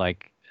to me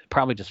like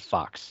probably just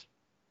fox.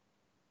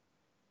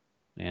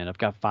 And I've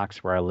got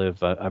fox where I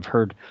live. I've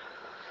heard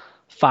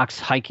fox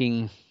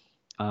hiking.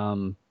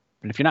 But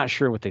if you're not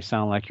sure what they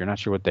sound like, you're not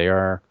sure what they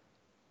are,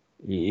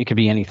 it could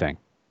be anything.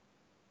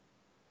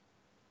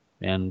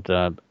 And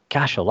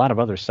gosh, a lot of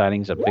other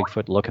sightings of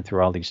Bigfoot looking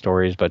through all these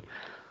stories, but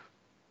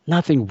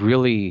nothing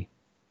really.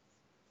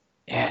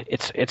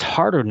 It's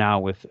harder now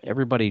with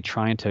everybody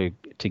trying to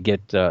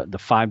get the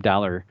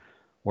 $5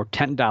 or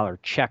 $10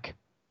 check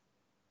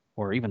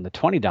or even the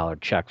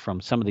 $20 check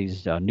from some of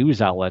these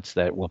news outlets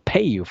that will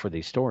pay you for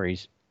these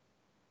stories.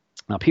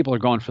 Now, people are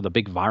going for the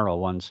big viral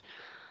ones,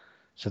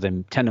 so they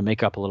tend to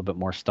make up a little bit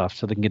more stuff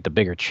so they can get the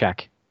bigger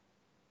check.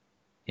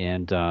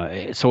 And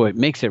so it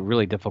makes it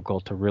really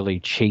difficult to really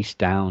chase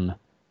down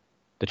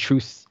the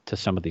truth to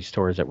some of these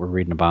stories that we're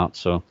reading about.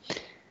 So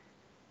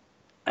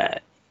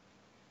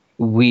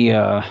we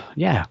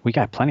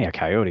got plenty of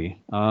coyote.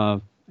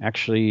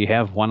 Actually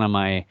have one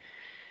on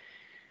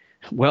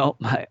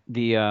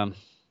the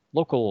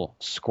local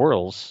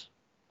squirrels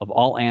of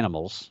all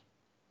animals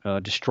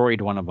destroyed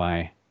one of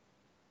my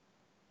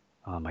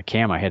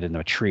cam I had in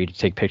a tree to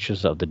take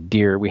pictures of the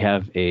deer. We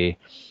have a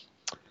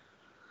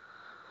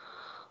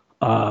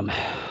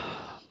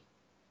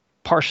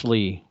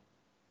partially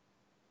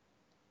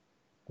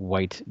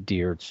white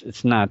deer.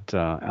 It's not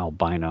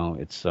albino.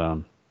 It's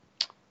what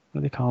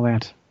do they call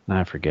that?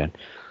 I forget.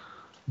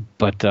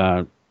 But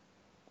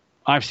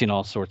I've seen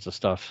all sorts of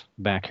stuff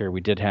back here.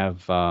 We did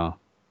have a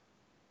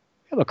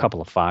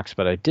couple of fox,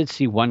 but I did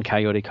see one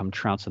coyote come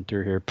trouncing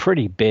through here.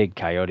 Pretty big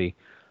coyote.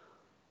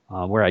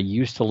 Where I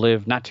used to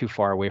live, not too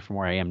far away from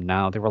where I am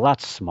now. They were a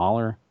lot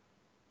smaller.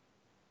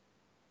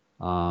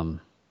 I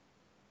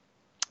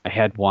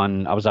had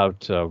one. I was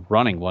out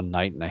running one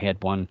night, and I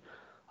had one.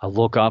 I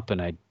look up,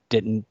 and I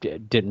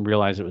didn't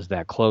realize it was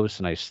that close,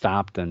 and I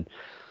stopped. And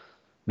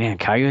man,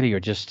 coyote are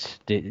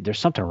there's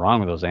something wrong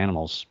with those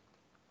animals.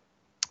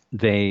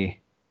 They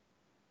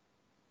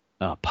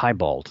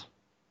piebald.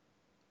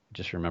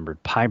 Just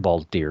remembered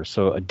piebald deer.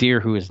 So a deer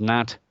who is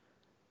not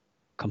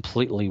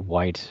completely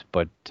white,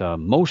 but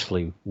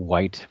mostly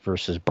white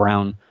versus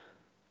brown.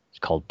 It's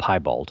called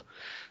piebald.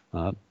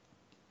 But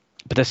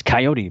this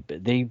coyote,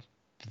 they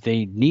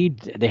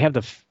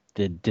have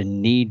the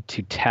need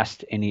to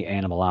test any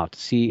animal out to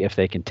see if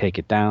they can take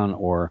it down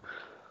or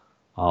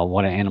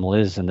what an animal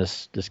is. And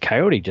this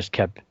coyote just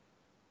kept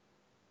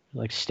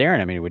like staring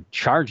at me. It would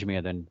charge me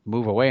and then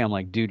move away. I'm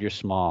like, dude, you're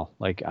small.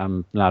 Like,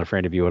 I'm not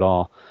afraid of you at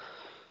all.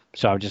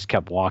 So I just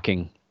kept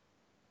walking.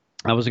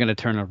 I wasn't going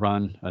to turn and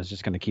run. I was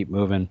just going to keep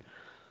moving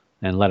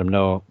and let him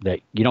know that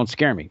you don't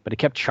scare me. But he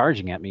kept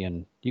charging at me,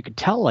 and you could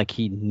tell like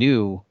he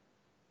knew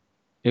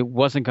it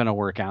wasn't going to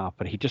work out,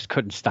 but he just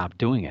couldn't stop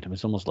doing it. It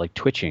was almost like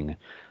twitching.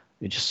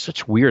 It's just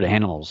such weird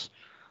animals,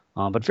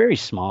 but very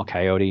small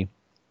coyote.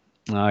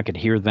 I could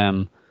hear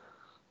them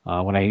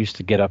when I used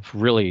to get up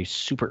really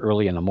super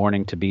early in the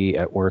morning to be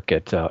at work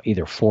at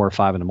either 4 or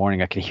 5 in the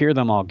morning. I could hear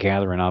them all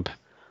gathering up.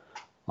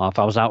 If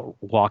I was out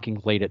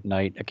walking late at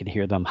night, I could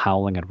hear them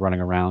howling and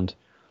running around.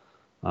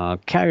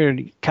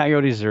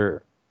 Coyotes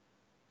are,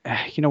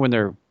 when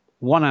they're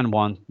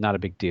one-on-one, not a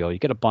big deal. You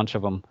get a bunch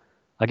of them,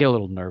 I get a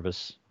little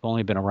nervous. I've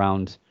only been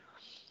around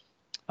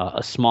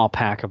a small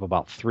pack of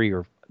about 3,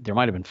 or there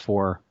might have been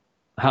 4.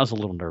 I was a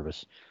little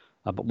nervous.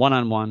 But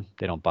one-on-one,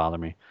 they don't bother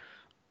me.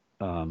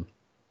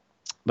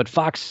 But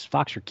fox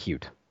are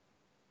cute.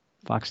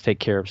 Fox take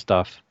care of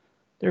stuff.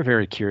 They're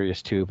very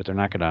curious too, but they're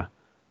not gonna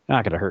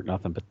hurt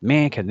nothing. But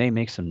man, can they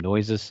make some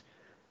noises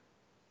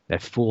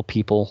that fool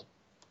people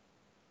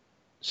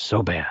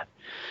so bad.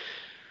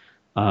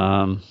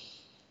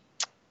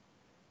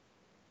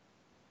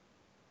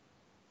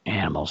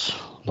 Animals.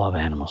 Love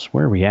animals.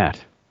 Where are we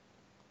at?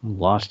 I'm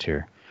lost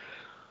here.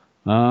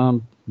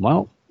 Well,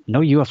 no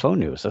UFO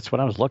news. That's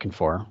what I was looking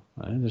for.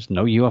 There's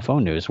no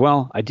UFO news.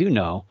 Well, I do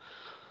know.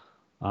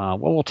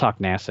 We'll talk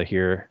NASA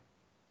here.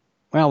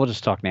 Well, we'll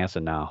just talk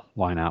NASA now.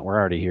 Why not? We're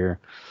already here.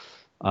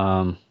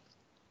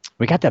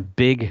 We got that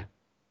big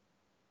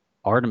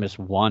Artemis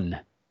 1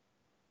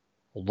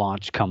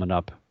 launch coming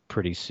up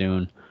pretty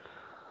soon.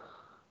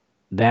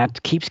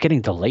 That keeps getting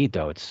delayed,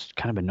 though. It's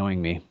kind of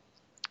annoying me.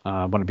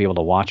 I want to be able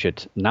to watch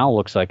it. Now it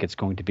looks like it's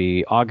going to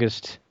be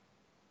August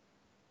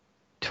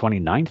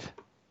 29th,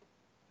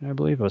 I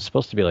believe. It was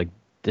supposed to be like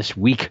this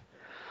week.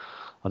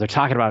 Well, they're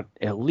talking about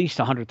at least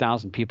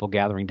 100,000 people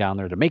gathering down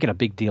there. They're making a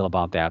big deal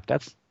about that.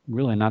 That's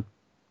really not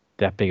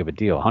that big of a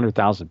deal.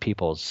 100,000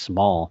 people is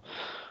small.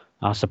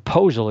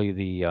 Supposedly,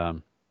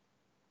 the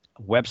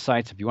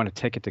websites, if you want a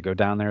ticket to go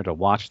down there to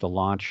watch the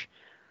launch,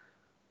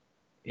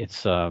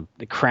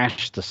 It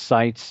crashed the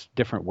sites,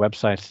 different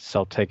websites to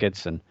sell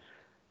tickets, and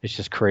it's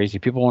just crazy.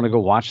 People want to go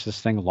watch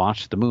this thing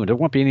launch the moon. There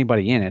won't be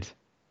anybody in it.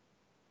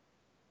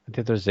 I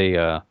think there's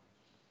like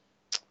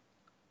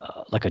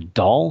a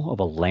doll of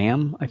a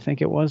lamb, I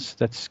think it was,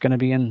 that's going to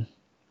be in.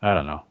 I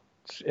don't know.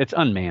 It's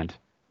unmanned,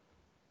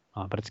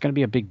 but it's going to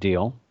be a big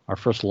deal. Our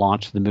first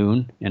launch to the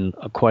moon in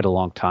quite a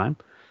long time.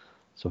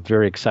 So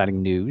very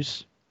exciting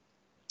news.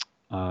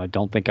 I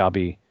don't think I'll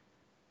be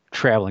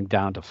traveling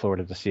down to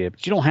Florida to see it,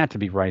 but you don't have to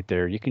be right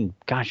there. You can,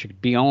 gosh, you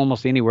could be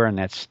almost anywhere in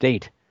that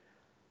state.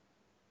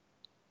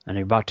 And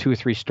you're about 2 or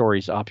 3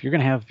 stories up.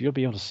 You'll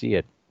be able to see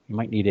it. You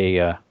might need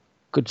a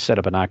good set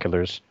of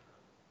binoculars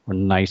or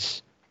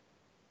nice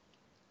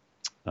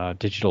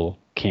digital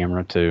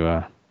camera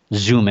to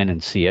zoom in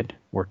and see it,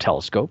 or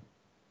telescope.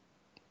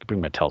 You could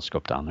bring my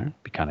telescope down there.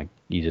 It'd be kind of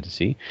easy to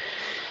see.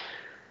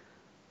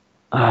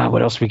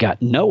 What else we got?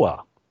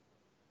 NOAA.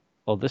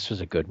 Oh, this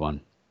was a good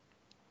one.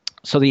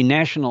 So the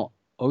National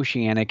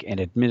Oceanic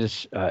and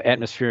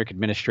Atmospheric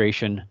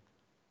Administration,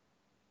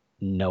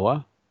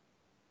 NOAA,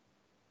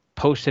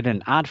 posted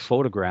an odd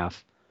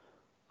photograph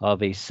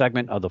of a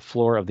segment of the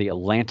floor of the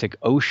Atlantic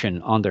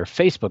Ocean on their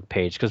Facebook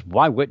page, because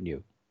why wouldn't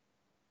you?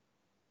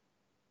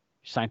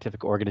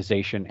 Scientific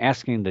organization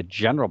asking the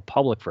general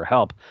public for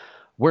help.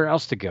 Where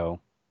else to go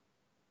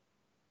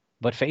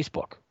but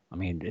Facebook? I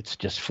mean, it's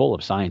just full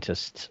of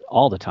scientists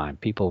all the time,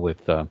 people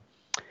with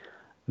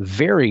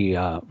very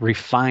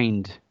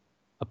refined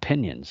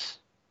opinions.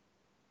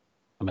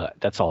 I mean,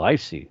 that's all I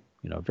see,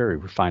 very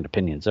refined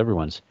opinions.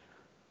 Everyone's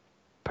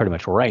pretty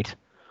much right.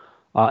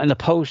 In the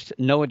post,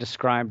 NOAA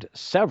described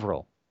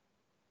several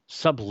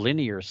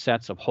sublinear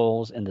sets of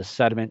holes in the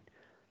sediment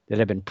that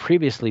have been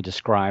previously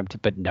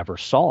described but never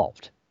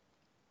solved.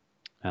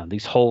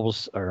 These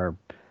holes are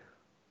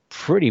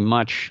pretty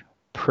much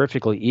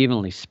perfectly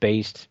evenly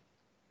spaced,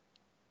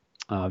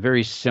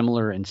 very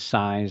similar in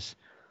size,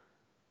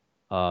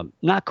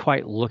 not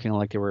quite looking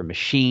like they were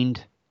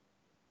machined,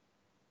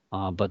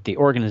 but the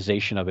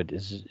organization of it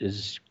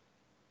is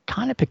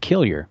kind of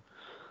peculiar.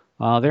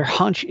 Their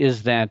hunch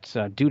is that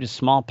due to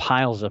small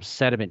piles of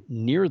sediment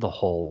near the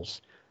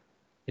holes,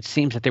 it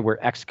seems that they were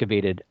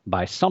excavated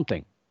by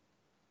something.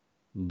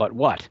 But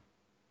what?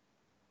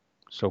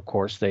 So, of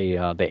course, they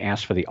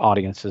asked for the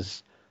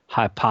audience's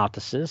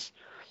hypothesis,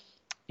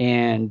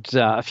 and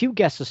a few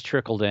guesses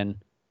trickled in.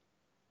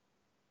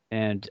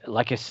 And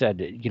like I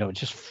said,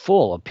 just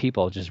full of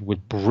people just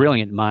with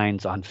brilliant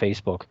minds on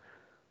Facebook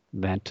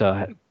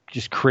that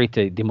just create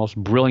the most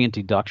brilliant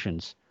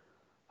deductions.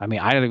 I mean,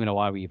 I don't even know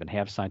why we even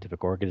have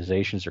scientific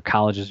organizations or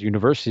colleges,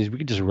 universities. We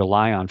could just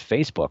rely on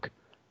Facebook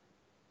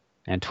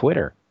and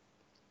Twitter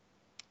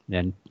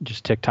and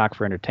just TikTok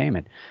for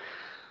entertainment.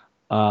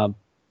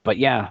 But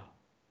yeah,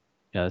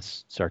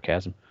 that's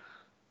sarcasm.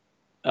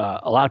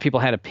 A lot of people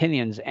had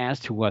opinions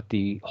as to what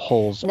the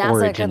hole's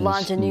NASA could launch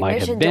origins a new might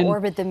have mission been, to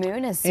orbit the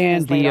moon as soon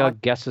and as late the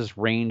guesses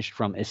ranged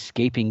from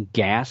escaping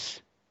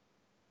gas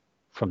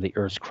from the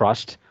Earth's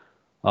crust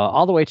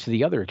all the way to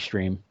the other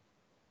extreme.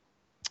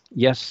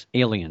 Yes,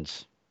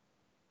 aliens.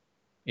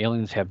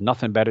 Aliens have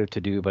nothing better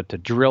to do but to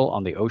drill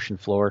on the ocean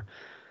floor.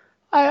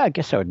 I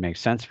guess that would make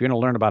sense. If you're going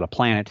to learn about a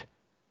planet,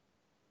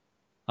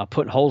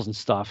 putting holes in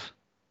stuff,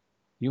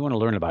 you want to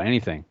learn about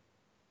anything.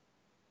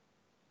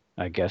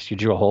 I guess you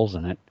drill holes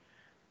in it,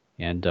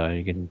 and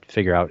you can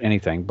figure out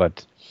anything.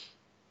 But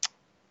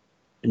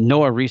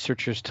NOAA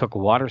researchers took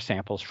water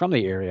samples from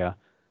the area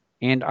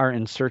and are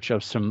in search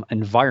of some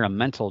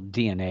environmental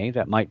DNA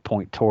that might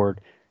point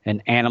toward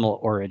an animal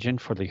origin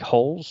for the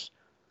holes,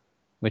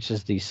 which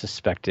is the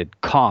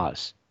suspected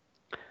cause.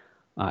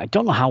 I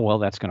don't know how well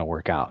that's going to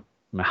work out.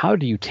 I mean, how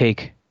do you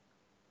take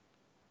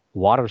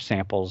water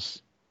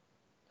samples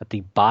at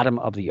the bottom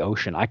of the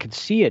ocean? I could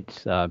see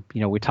it.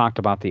 We talked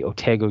about the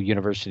Otago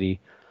University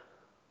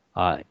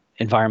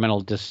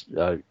environmental,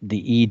 the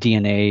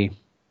eDNA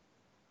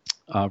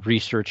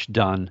research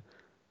done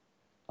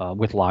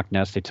with Loch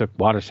Ness. They took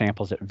water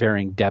samples at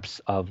varying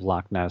depths of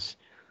Loch Ness,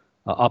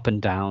 up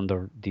and down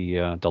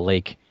the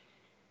lake,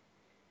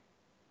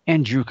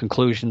 and drew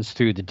conclusions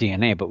through the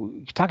DNA. But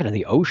you're talking in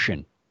the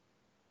ocean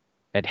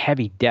at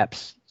heavy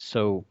depths,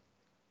 so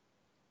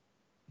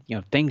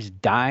things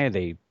die,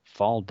 they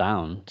fall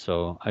down.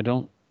 So I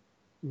don't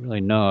really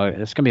know.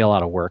 It's going to be a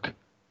lot of work.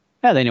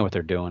 Yeah, they know what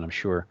they're doing, I'm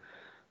sure.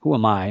 Who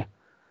am I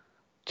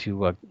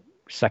to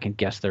second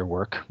guess their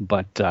work?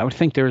 But I would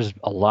think there's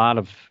a lot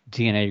of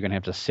DNA you're going to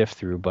have to sift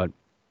through. But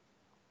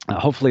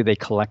hopefully they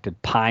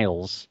collected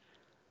piles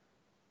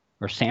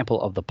or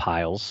sample of the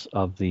piles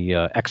of the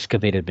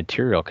excavated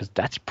material, because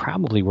that's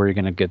probably where you're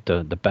going to get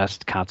the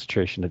best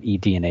concentration of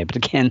eDNA. But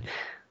again,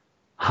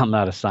 I'm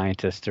not a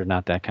scientist, or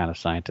not that kind of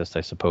scientist,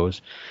 I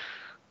suppose.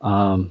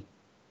 But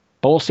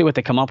we'll see what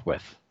they come up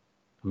with.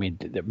 I mean,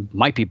 it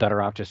might be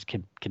better off just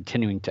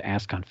continuing to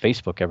ask on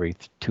Facebook every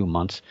 2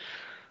 months.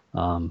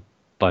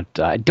 But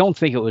I don't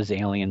think it was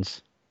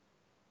aliens.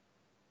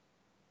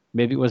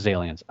 Maybe it was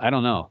aliens. I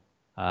don't know.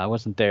 I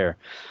wasn't there.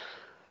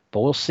 But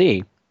we'll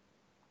see.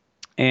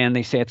 And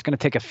they say it's going to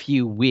take a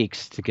few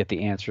weeks to get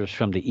the answers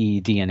from the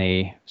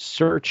eDNA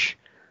search,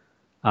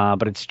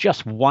 but it's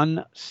just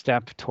one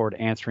step toward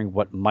answering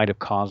what might have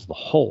caused the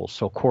hole.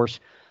 So, of course,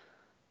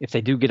 if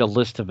they do get a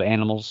list of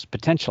animals,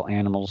 potential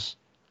animals,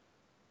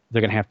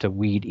 they're going to have to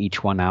weed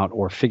each one out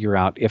or figure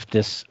out if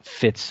this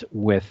fits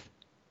with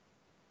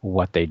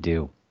what they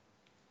do.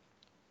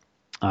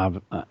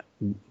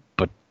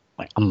 But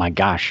oh my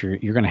gosh,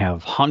 you're going to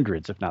have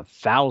hundreds, if not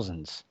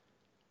thousands,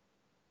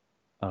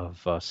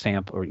 of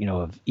sample or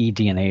of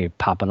eDNA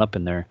popping up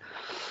in there.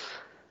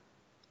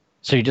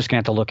 So you're just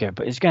going to have to look at,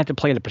 but it's going to have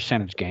to play the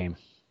percentage game,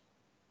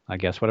 I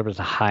guess. Whatever's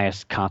the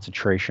highest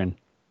concentration,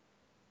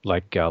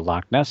 like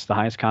Loch Ness, the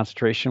highest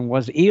concentration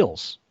was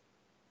eels.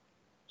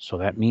 So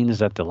that means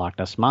that the Loch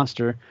Ness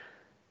Monster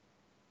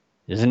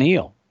is an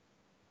eel.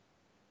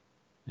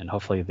 And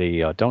hopefully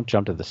they don't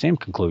jump to the same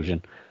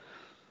conclusion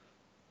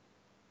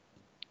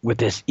with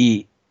this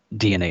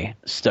eDNA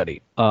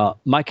study.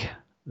 Mike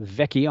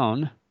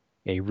Vecchione,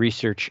 a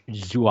research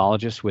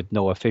zoologist with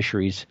NOAA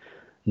Fisheries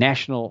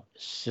National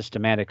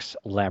Systematics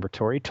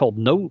Laboratory, told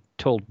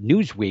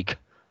Newsweek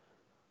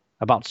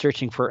about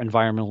searching for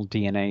environmental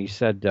DNA. He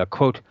said,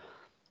 quote,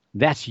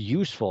 "That's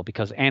useful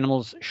because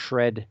animals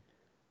shed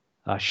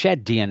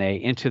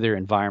DNA into their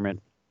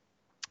environment,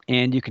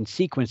 and you can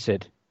sequence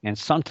it, and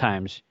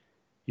sometimes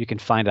you can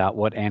find out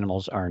what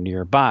animals are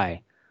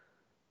nearby.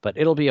 But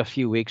it'll be a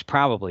few weeks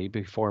probably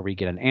before we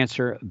get an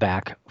answer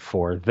back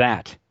for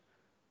that.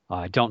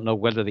 I don't know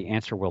whether the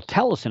answer will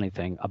tell us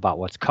anything about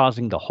what's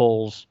causing the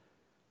holes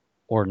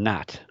or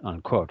not,"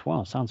 unquote.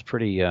 Well, sounds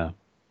pretty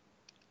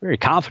very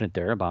confident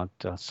there about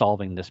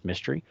solving this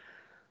mystery.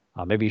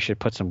 Maybe you should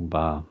put some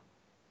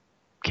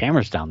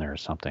cameras down there or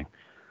something.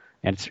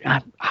 And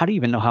how do you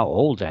even know how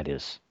old that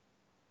is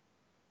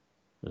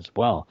as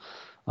well?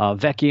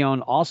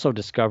 Vecchione also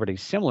discovered a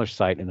similar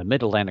site in the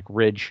Mid-Atlantic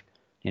Ridge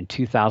in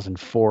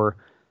 2004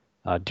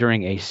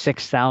 during a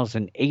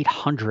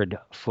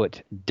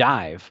 6,800-foot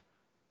dive.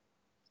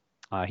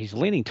 He's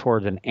leaning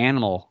toward an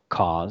animal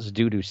cause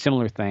due to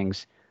similar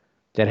things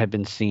that have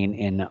been seen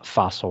in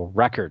fossil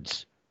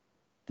records.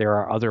 There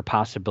are other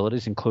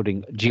possibilities,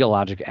 including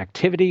geologic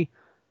activity,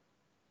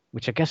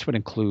 which I guess would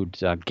include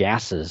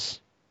gases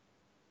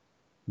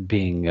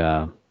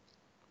being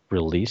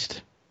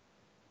released,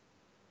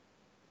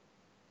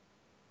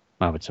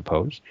 I would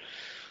suppose.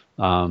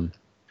 I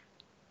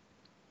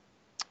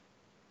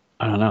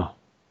don't know.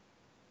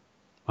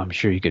 I'm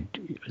sure you could,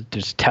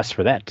 there's tests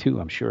for that too.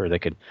 I'm sure they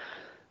could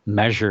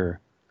measure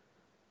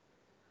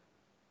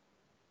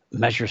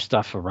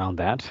stuff around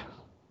that.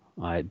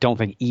 I don't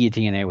think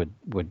eDNA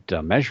would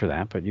measure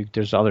that, but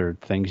there's other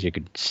things you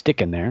could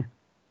stick in there,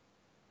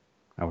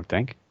 I would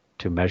think,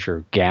 to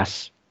measure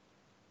gas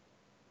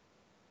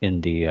in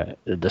the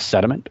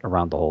sediment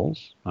around the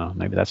holes.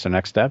 Maybe that's the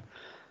next step.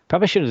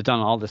 Probably should have done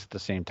all this at the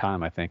same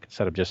time, I think,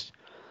 instead of just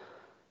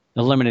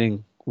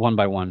eliminating one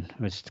by one.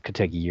 It could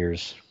take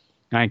years.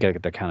 I ain't got to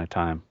get that kind of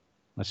time.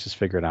 Let's just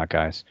figure it out,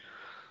 guys.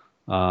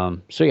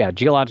 So yeah,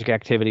 geologic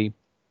activity.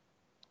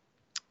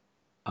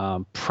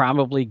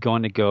 Probably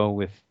going to go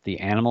with the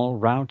animal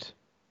route.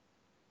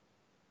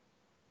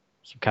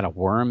 Some kind of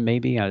worm,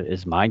 maybe,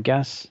 is my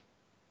guess.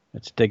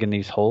 It's digging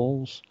these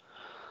holes.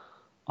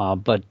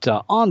 But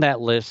on that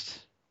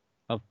list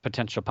of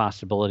potential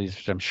possibilities,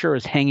 which I'm sure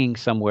is hanging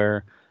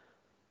somewhere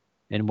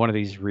in one of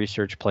these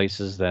research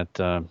places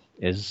that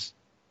is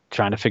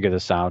trying to figure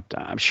this out,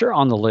 I'm sure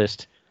on the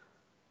list,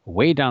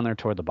 way down there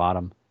toward the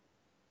bottom,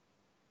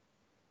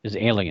 is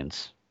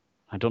aliens.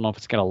 I don't know if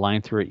it's got a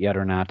line through it yet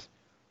or not.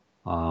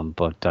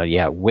 But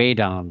yeah, way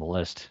down on the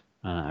list.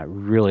 I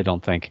really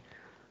don't think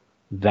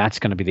that's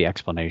going to be the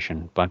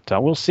explanation, but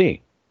we'll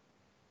see.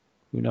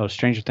 Who knows?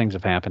 Stranger things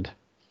have happened.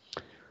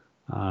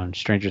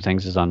 Stranger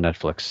Things is on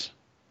Netflix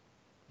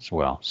as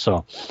well.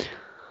 So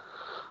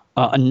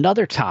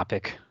another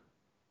topic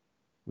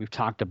we've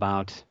talked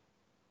about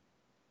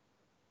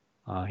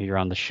here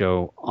on the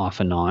show off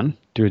and on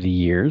through the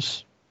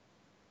years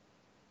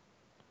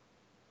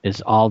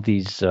is all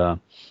these,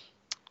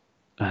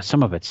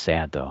 some of it's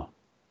sad though.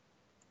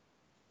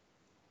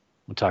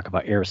 We'll talk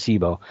about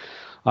Arecibo.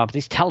 But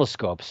these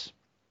telescopes,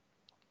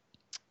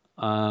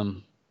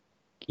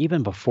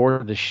 even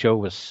before the show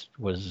was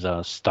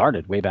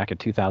started, way back in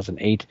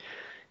 2008,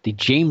 the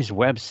James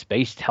Webb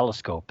Space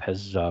Telescope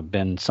has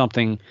been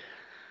something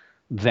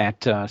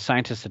that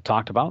scientists had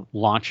talked about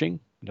launching.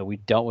 We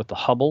dealt with the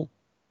Hubble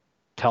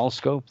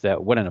telescope.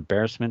 What an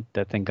embarrassment.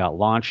 That thing got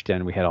launched,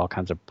 and we had all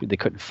kinds of, they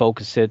couldn't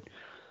focus it.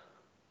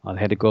 They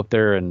had to go up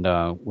there and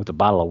with a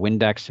bottle of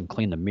Windex and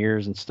clean the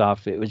mirrors and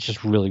stuff. It was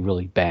just really,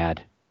 really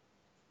bad.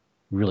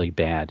 Really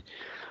bad.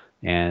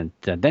 And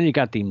then you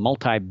got the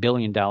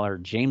multi-billion-dollar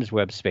James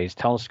Webb Space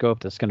Telescope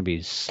that's going to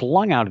be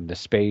slung out into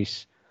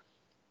space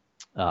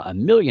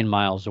 1 million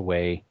miles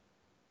away.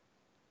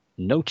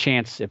 No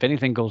chance. If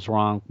anything goes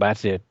wrong,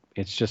 that's it.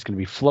 It's just going to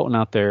be floating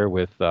out there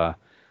with a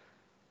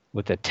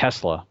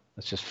Tesla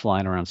that's just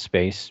flying around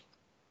space.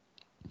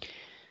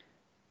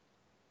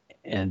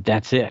 And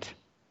that's it.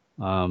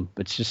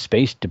 It's just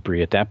space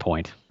debris at that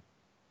point.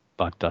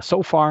 But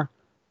so far,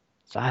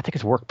 I think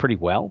it's worked pretty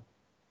well.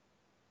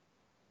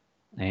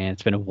 And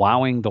it's been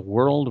wowing the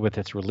world with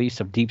its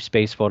release of deep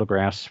space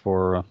photographs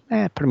for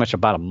pretty much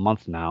about a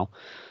month now.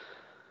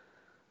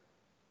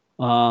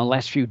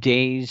 Last few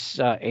days,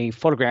 a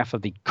photograph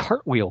of the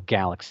Cartwheel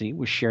Galaxy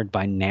was shared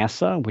by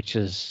NASA, which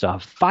is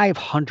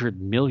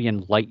 500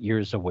 million light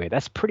years away.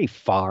 That's pretty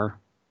far.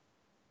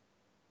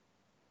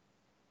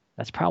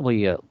 That's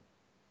probably a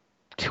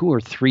 2 or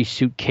 3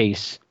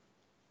 suitcase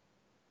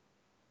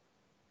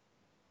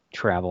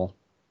travel.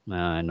 No,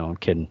 I'm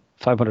kidding.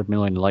 500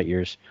 million light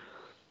years.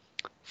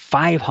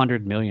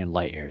 500 million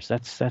light years.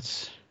 That's. I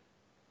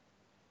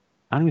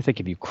don't even think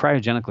if you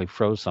cryogenically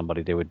froze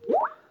somebody, they would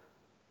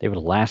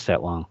last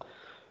that long.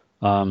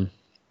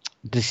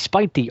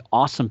 Despite the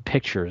awesome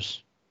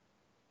pictures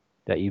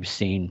that you've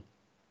seen,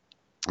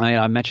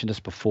 I mentioned this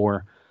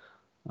before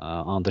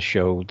on the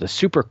show. The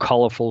super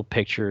colorful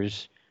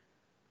pictures.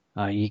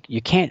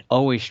 You can't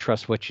always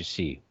trust what you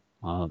see.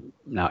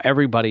 Now,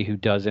 everybody who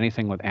does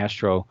anything with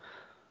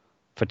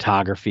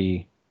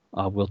astrophotography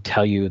will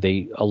tell you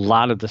a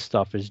lot of the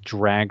stuff is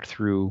dragged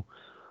through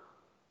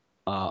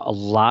a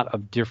lot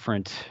of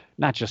different,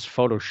 not just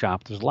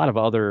Photoshop. There's a lot of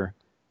other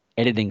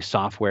editing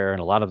software, and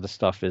a lot of the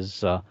stuff is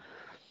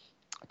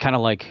kind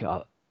of like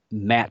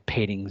matte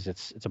paintings.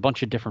 It's a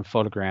bunch of different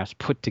photographs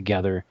put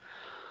together.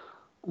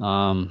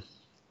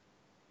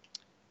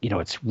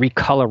 It's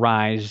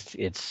recolorized.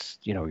 It's,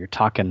 you're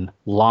talking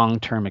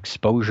long-term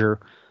exposure,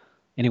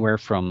 anywhere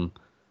from,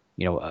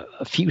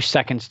 a few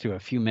seconds to a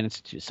few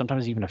minutes to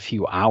sometimes even a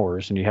few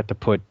hours. And you have to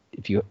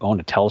if you own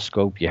a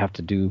telescope, you have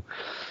to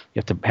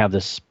have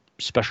this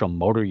special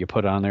motor you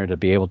put on there to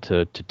be able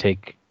to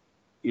take,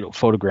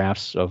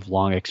 photographs of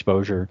long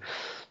exposure.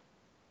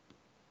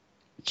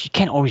 You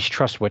can't always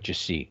trust what you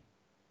see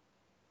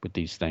with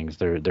these things.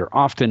 They're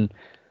often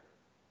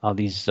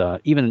these,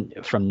 even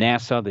from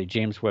NASA, the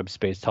James Webb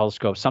Space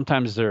Telescope,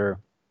 sometimes they're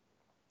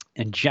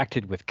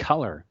injected with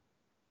color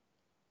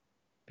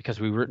because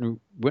we wouldn't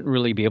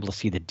really be able to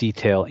see the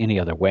detail any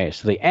other way.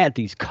 So they add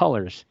these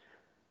colors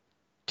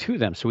to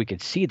them so we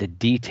could see the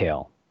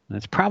detail. And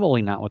it's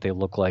probably not what they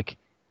look like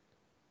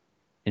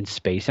in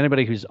space.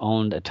 Anybody who's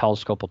owned a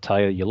telescope will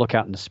tell you, you look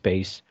out into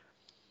space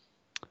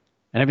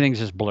and everything's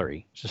just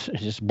blurry. It's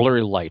just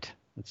blurry light.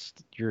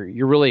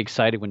 You're really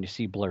excited when you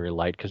see blurry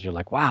light because you're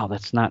like, wow,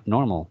 that's not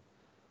normal.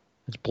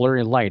 It's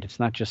blurry light. It's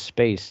not just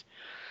space.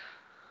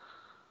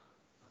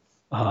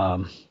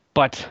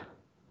 But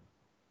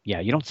yeah,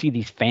 you don't see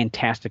these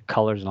fantastic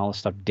colors and all this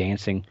stuff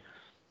dancing.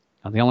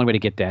 The only way to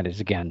get that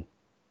is, again,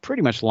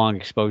 pretty much long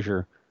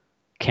exposure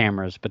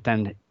cameras, but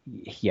then,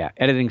 yeah,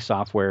 editing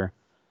software.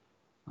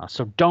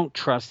 So don't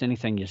trust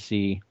anything you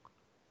see.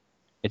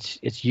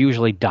 It's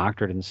usually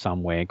doctored in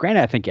some way.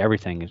 Granted, I think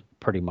everything is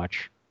pretty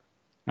much.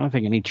 I don't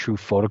think any true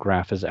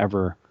photograph is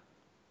ever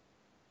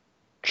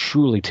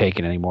truly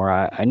taken anymore.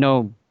 I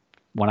know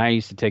when I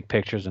used to take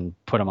pictures and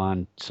put them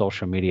on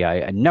social media,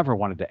 I never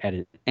wanted to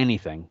edit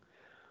anything.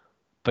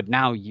 But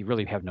now you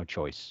really have no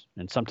choice.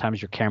 And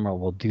sometimes your camera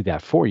will do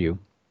that for you.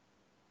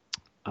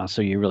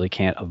 So you really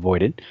can't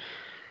avoid it.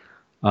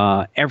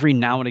 Every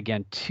now and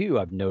again, too,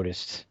 I've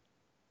noticed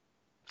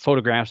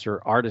photographs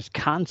or artist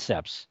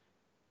concepts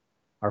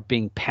are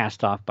being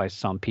passed off by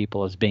some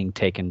people as being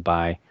taken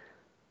by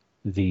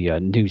the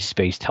new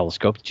space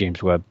telescope, the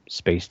James Webb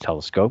Space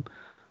Telescope.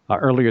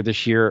 Earlier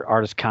this year,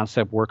 artist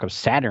concept work of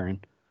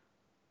Saturn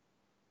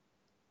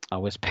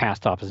was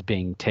passed off as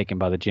being taken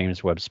by the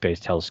James Webb Space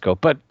Telescope.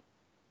 But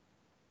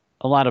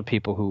a lot of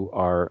people who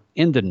are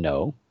in the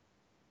know,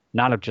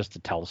 not of just the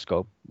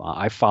telescope,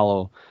 I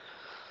follow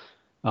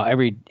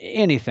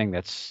anything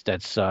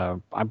that's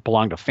I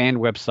belong to fan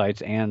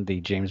websites and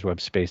the James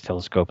Webb Space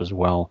Telescope as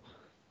well.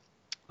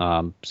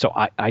 So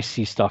I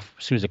see stuff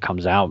as soon as it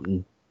comes out,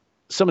 and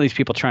some of these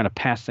people trying to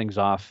pass things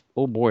off,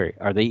 oh boy,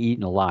 are they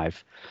eaten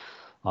alive.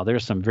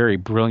 There's some very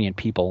brilliant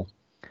people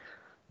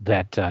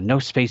that know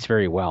space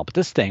very well, but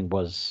this thing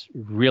was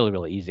really,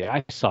 really easy.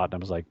 I saw it and I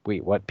was like,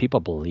 wait, what? People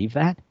believe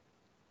that?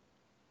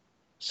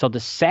 So the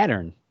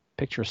Saturn,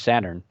 picture of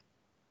Saturn,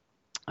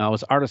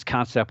 was artist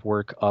concept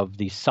work of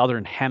the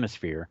southern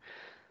hemisphere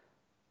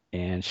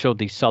and showed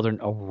the southern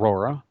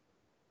aurora.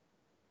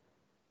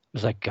 It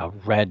was like a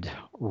red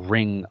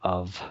ring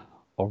of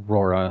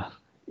aurora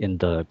in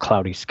the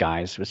cloudy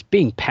skies. It was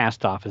being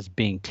passed off as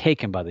being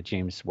taken by the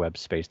James Webb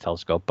Space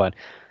Telescope, but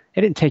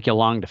it didn't take you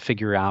long to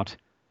figure out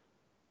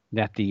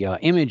that the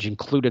image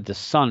included the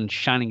sun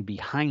shining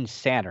behind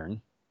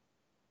Saturn.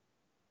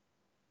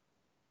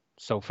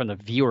 So from the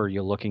viewer,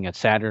 you're looking at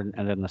Saturn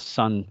and then the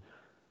sun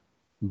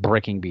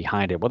breaking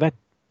behind it. Well, that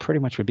pretty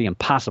much would be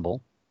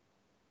impossible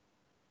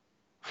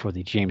for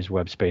the James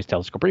Webb Space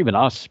Telescope, or even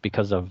us,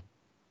 because of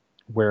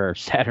where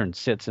Saturn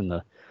sits in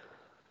the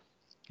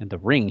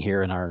ring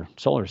here in our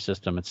solar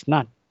system. It's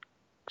not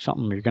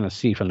something you're going to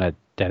see from that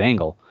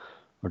angle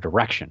or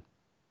direction.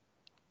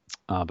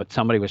 But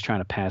somebody was trying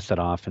to pass that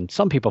off, and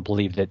some people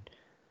believed it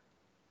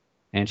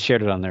and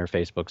shared it on their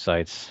Facebook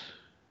sites.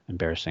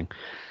 Embarrassing.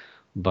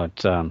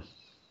 But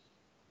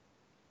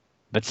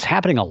That's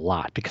happening a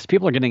lot because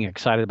people are getting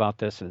excited about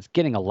this and it's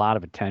getting a lot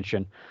of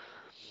attention.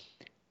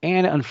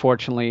 And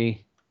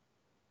unfortunately,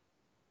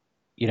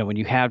 when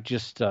you have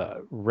just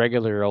a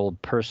regular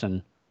old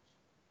person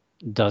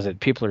does it,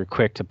 people are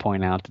quick to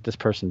point out that this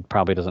person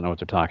probably doesn't know what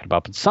they're talking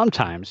about. But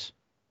sometimes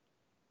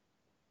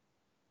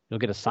you'll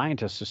get a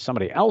scientist or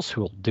somebody else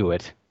who will do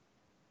it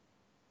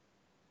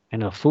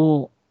and it'll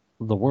fool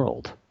the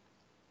world.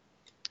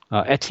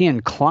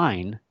 Etienne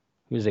Klein,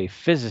 who is a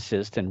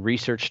physicist and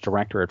research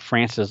director at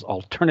France's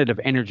Alternative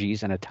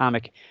Energies and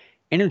Atomic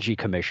Energy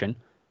Commission,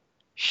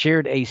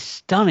 shared a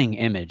stunning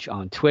image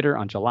on Twitter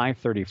on July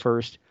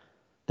 31st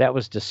that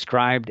was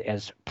described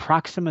as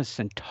Proxima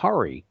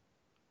Centauri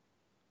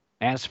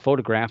as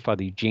photographed by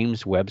the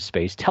James Webb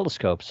Space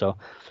Telescope. So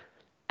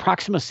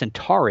Proxima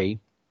Centauri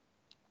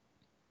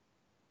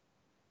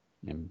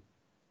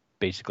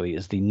basically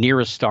is the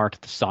nearest star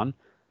to the sun,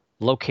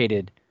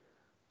 located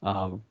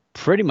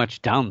pretty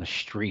much down the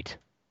street,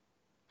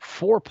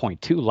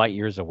 4.2 light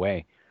years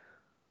away.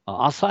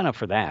 I'll sign up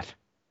for that.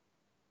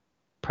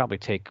 Probably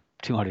take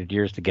 200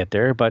 years to get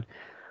there, but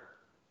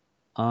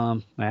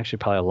actually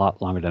probably a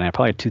lot longer than that,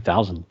 probably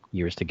 2,000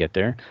 years to get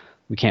there.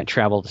 We can't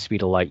travel at the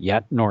speed of light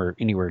yet, nor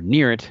anywhere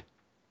near it.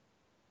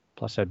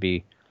 Plus, I'd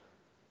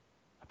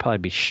probably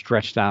be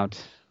stretched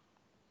out.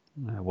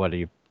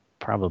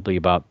 Probably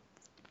about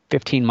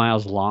 15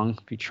 miles long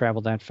if you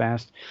travel that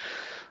fast.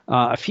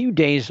 A few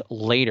days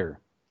later,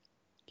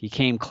 he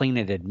came clean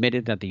and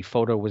admitted that the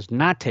photo was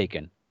not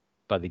taken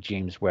by the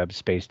James Webb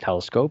Space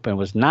Telescope and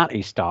was not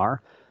a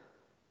star,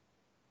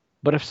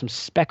 but of some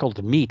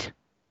speckled meat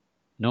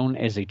known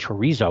as a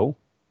chorizo,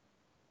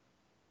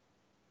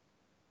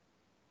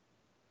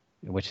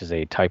 which is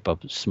a type of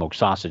smoked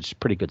sausage.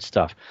 Pretty good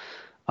stuff.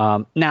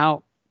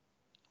 Now,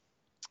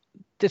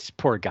 this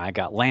poor guy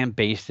got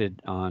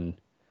lambasted on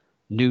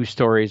news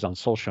stories on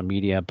social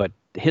media, but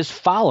his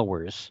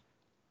followers,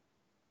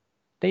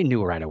 they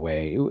knew right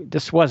away.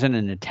 This wasn't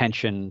an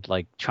intention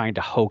like trying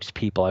to hoax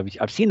people.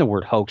 I've seen the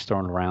word hoax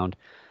thrown around.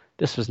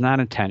 This was not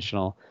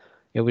intentional.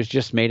 It was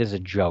just made as a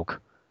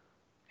joke.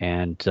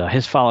 And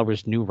his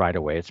followers knew right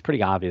away. It's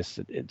pretty obvious.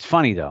 It's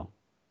funny, though.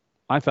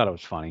 I thought it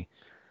was funny.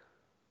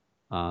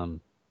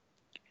 And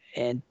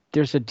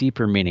there's a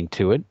deeper meaning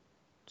to it.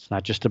 It's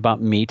not just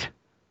about meat.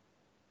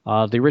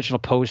 The original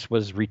post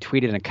was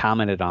retweeted and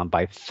commented on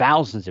by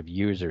thousands of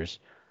users.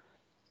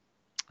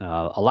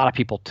 A lot of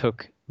people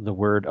took the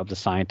word of the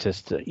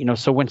scientist.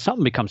 So when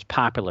something becomes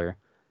popular,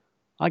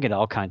 I get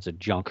all kinds of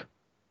junk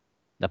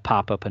that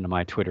pop up into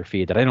my Twitter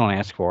feed that I don't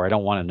ask for. I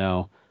don't want to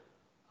know.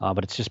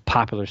 But it's just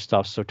popular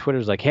stuff. So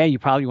Twitter's like, hey, you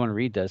probably want to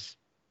read this.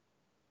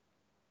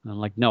 And I'm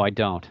like, no, I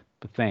don't,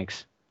 but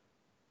thanks.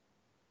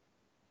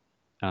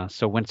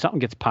 So when something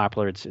gets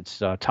popular,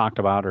 it's talked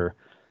about or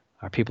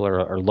people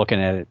are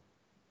looking at it,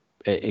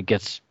 it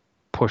gets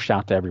pushed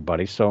out to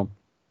everybody. So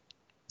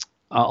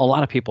a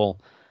lot of people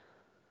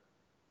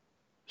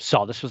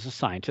saw this was a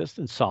scientist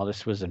and saw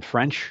this was in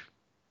French.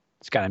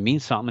 It's got to mean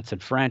something. It's in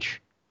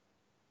French.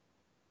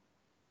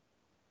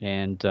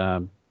 And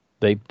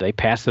they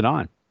passed it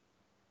on.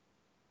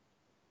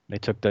 They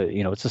took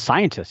it's a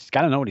scientist. He's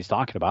got to know what he's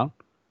talking about.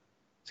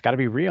 It's got to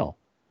be real.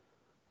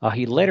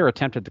 He later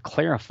attempted to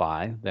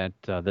clarify that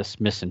this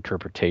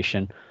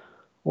misinterpretation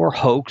or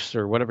hoax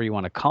or whatever you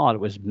want to call it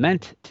was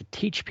meant to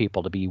teach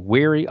people to be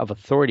wary of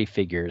authority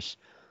figures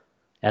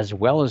as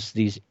well as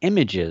these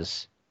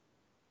images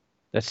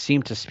that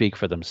seem to speak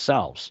for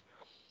themselves.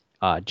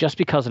 Just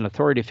because an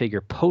authority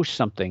figure posts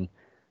something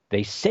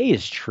they say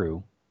is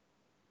true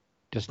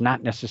does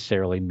not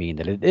necessarily mean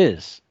that it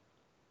is.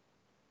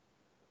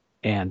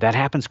 And that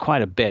happens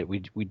quite a bit.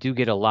 We do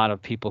get a lot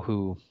of people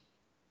who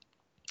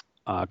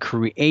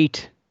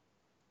create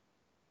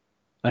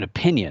an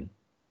opinion,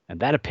 and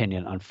that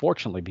opinion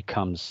unfortunately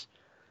becomes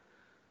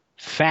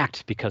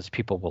fact because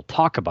people will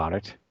talk about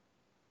it,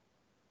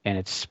 and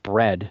it's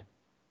spread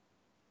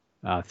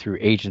through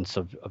agents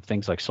of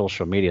things like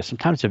social media,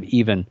 sometimes of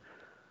even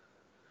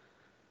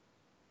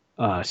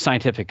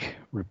scientific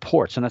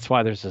reports. And that's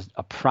why there's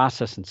a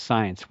process in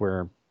science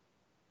where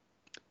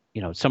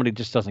somebody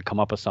just doesn't come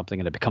up with something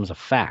and it becomes a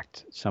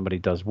fact. Somebody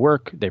does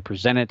work, they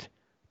present it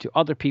to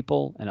other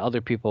people, and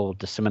other people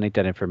disseminate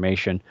that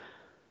information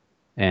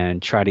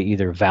and try to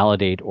either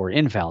validate or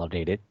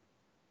invalidate it.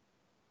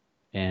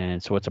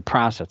 And so it's a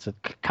process.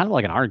 It's kind of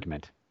like an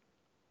argument.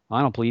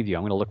 I don't believe you.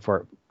 I'm going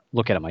to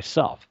look at it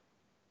myself.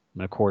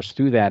 And of course,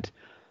 through that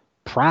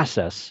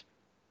process,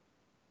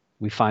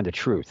 we find the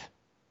truth.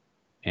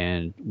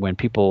 And when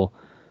people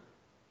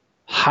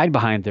hide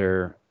behind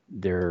their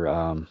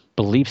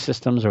belief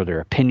systems or their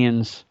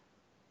opinions,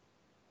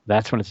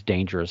 that's when it's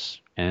dangerous.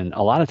 And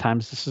a lot of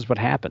times this is what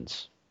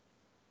happens.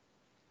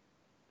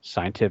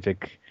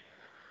 Scientific,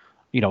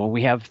 when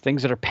we have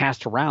things that are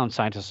passed around,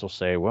 scientists will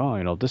say,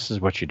 well, this is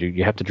what you do.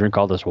 You have to drink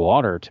all this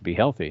water to be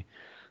healthy.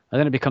 And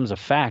then it becomes a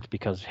fact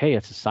because, hey,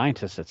 it's a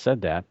scientist that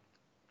said that.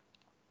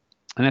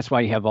 And that's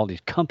why you have all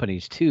these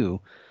companies,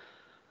 too,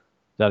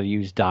 that'll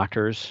use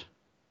doctors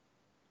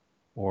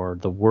or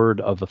the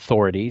word of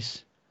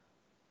authorities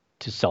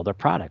to sell their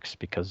products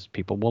because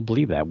people will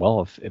believe that.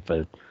 Well, if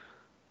a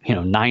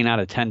 9 out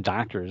of 10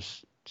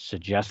 doctors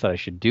suggest that I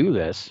should do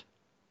this,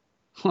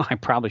 well, I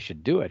probably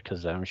should do it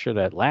because I'm sure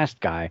that last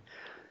guy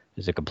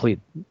is a complete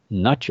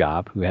nut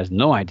job who has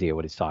no idea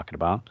what he's talking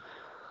about.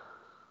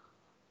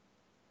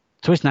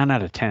 It's always 9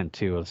 out of 10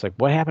 too. It's like,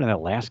 what happened to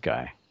that last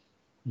guy?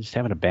 Just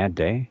having a bad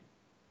day?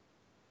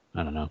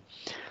 I don't know.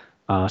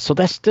 So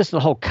this is the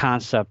whole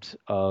concept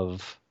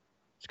of,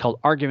 it's called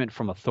argument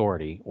from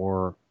authority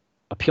or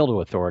appeal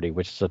to authority,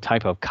 which is a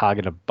type of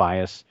cognitive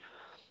bias.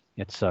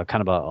 It's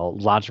kind of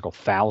a logical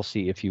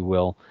fallacy, if you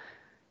will.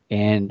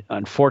 And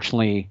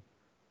unfortunately,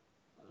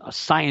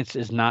 science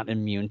is not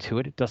immune to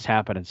it. It does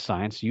happen in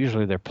science.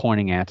 Usually they're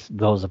pointing at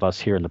those of us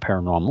here in the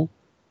paranormal,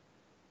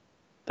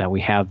 that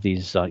we have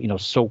these,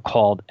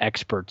 so-called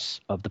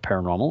experts of the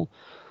paranormal,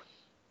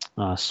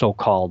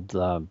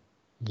 so-called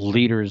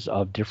leaders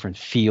of different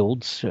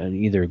fields,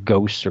 either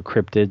ghosts or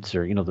cryptids,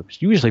 or,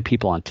 usually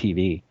people on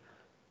TV.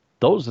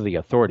 Those are the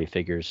authority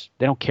figures.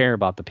 They don't care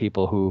about the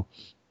people who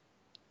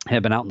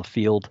have been out in the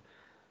field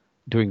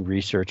doing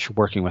research,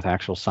 working with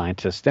actual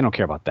scientists. They don't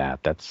care about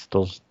that.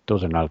 Those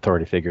are not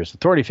authority figures.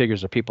 Authority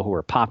figures are people who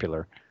are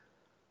popular,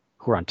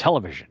 who are on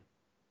television.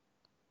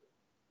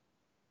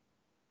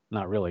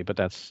 Not really, but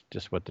that's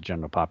just what the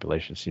general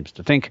population seems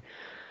to think.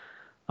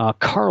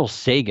 Carl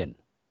Sagan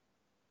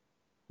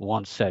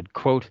once said,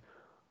 quote,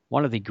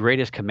 "One of the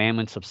greatest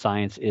commandments of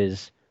science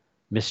is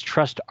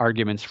mistrust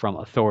arguments from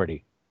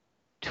authority.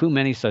 Too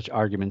many such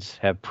arguments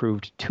have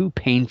proved too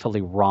painfully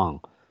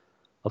wrong.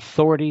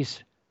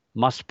 Authorities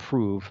must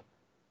prove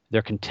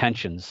their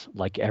contentions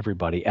like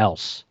everybody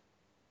else."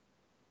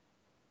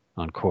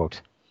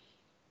 Unquote.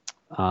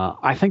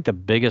 I think the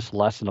biggest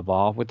lesson of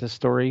all with this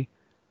story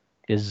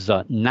is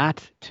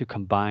not to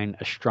combine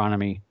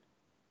astronomy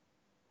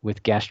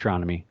with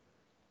gastronomy.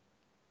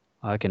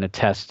 I can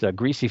attest,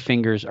 greasy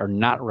fingers are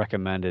not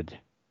recommended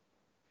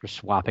for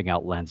swapping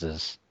out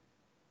lenses.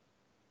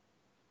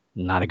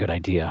 Not a good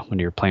idea when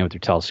you're playing with your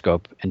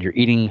telescope and you're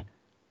eating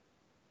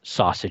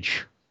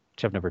sausage,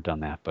 which I've never done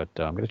that, but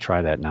I'm going to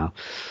try that now.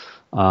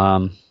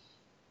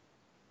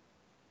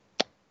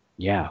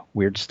 Yeah,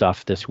 weird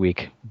stuff this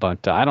week,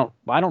 but I don't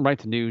write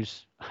the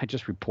news. I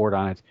just report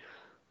on it.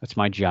 That's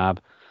my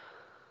job.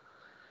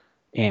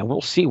 And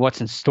we'll see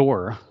what's in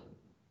store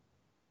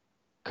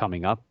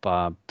coming up.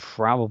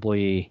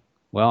 Probably,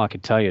 well, I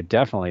can tell you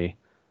definitely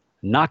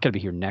not going to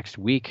be here next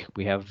week.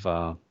 We have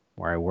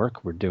where I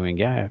work, we're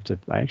doing, I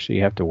actually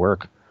have to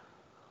work.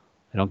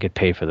 I don't get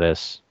paid for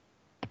this,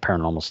 the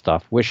paranormal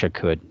stuff. Wish I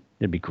could.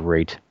 It'd be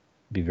great.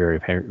 Be very,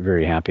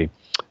 very happy.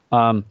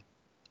 Got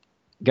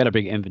a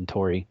big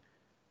inventory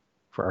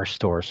for our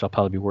store, so I'll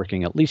probably be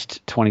working at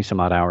least 20 some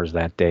odd hours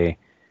that day.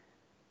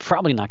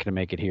 Probably not going to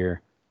make it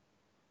here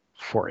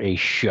for a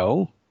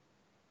show.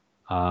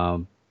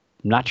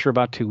 Not sure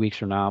about 2 weeks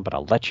from now, but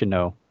I'll let you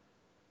know.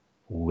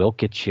 We'll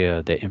get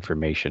you the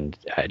information.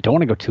 I don't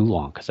want to go too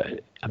long because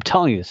I'm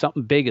telling you,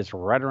 something big is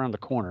right around the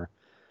corner.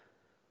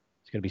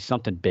 It's going to be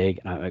something big.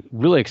 And I'm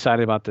really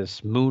excited about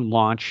this moon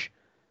launch.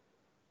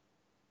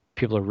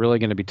 People are really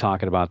going to be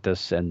talking about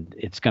this, and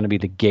it's going to be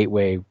the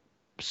gateway.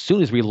 As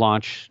soon as we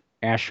launch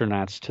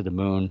astronauts to the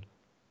moon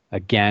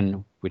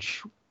again,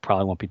 which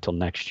probably won't be till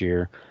next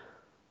year,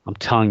 I'm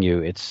telling you,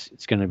 it's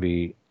going to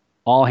be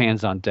all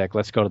hands on deck.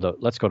 Let's go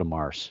to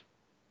Mars.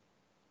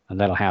 And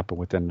that'll happen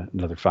within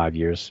another 5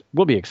 years.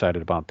 We'll be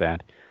excited about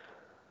that.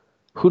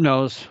 Who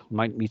knows?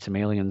 Might meet some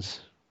aliens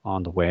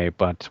on the way,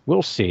 but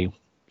we'll see.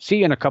 See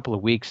you in a couple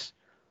of weeks.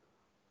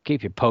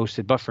 Keep you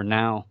posted. But for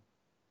now,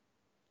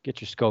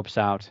 get your scopes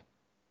out.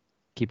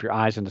 Keep your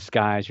eyes in the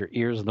skies, your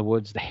ears in the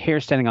woods, the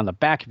hair standing on the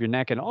back of your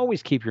neck, and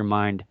always keep your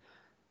mind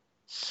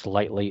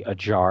slightly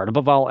ajar. And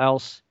above all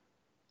else,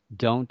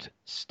 don't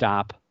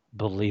stop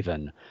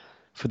believing.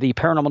 For the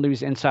Paranormal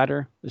News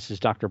Insider, this is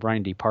Dr.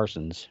 Brian D.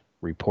 Parsons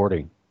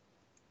reporting.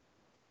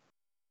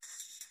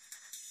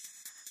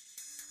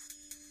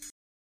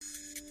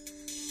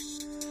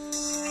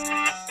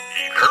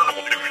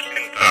 Paranormal News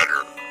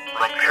Insider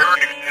from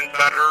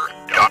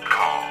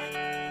ParanewsInsider.com.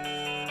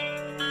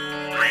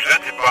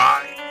 Presented by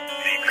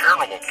the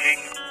Paranormal King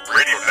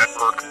Radio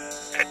Network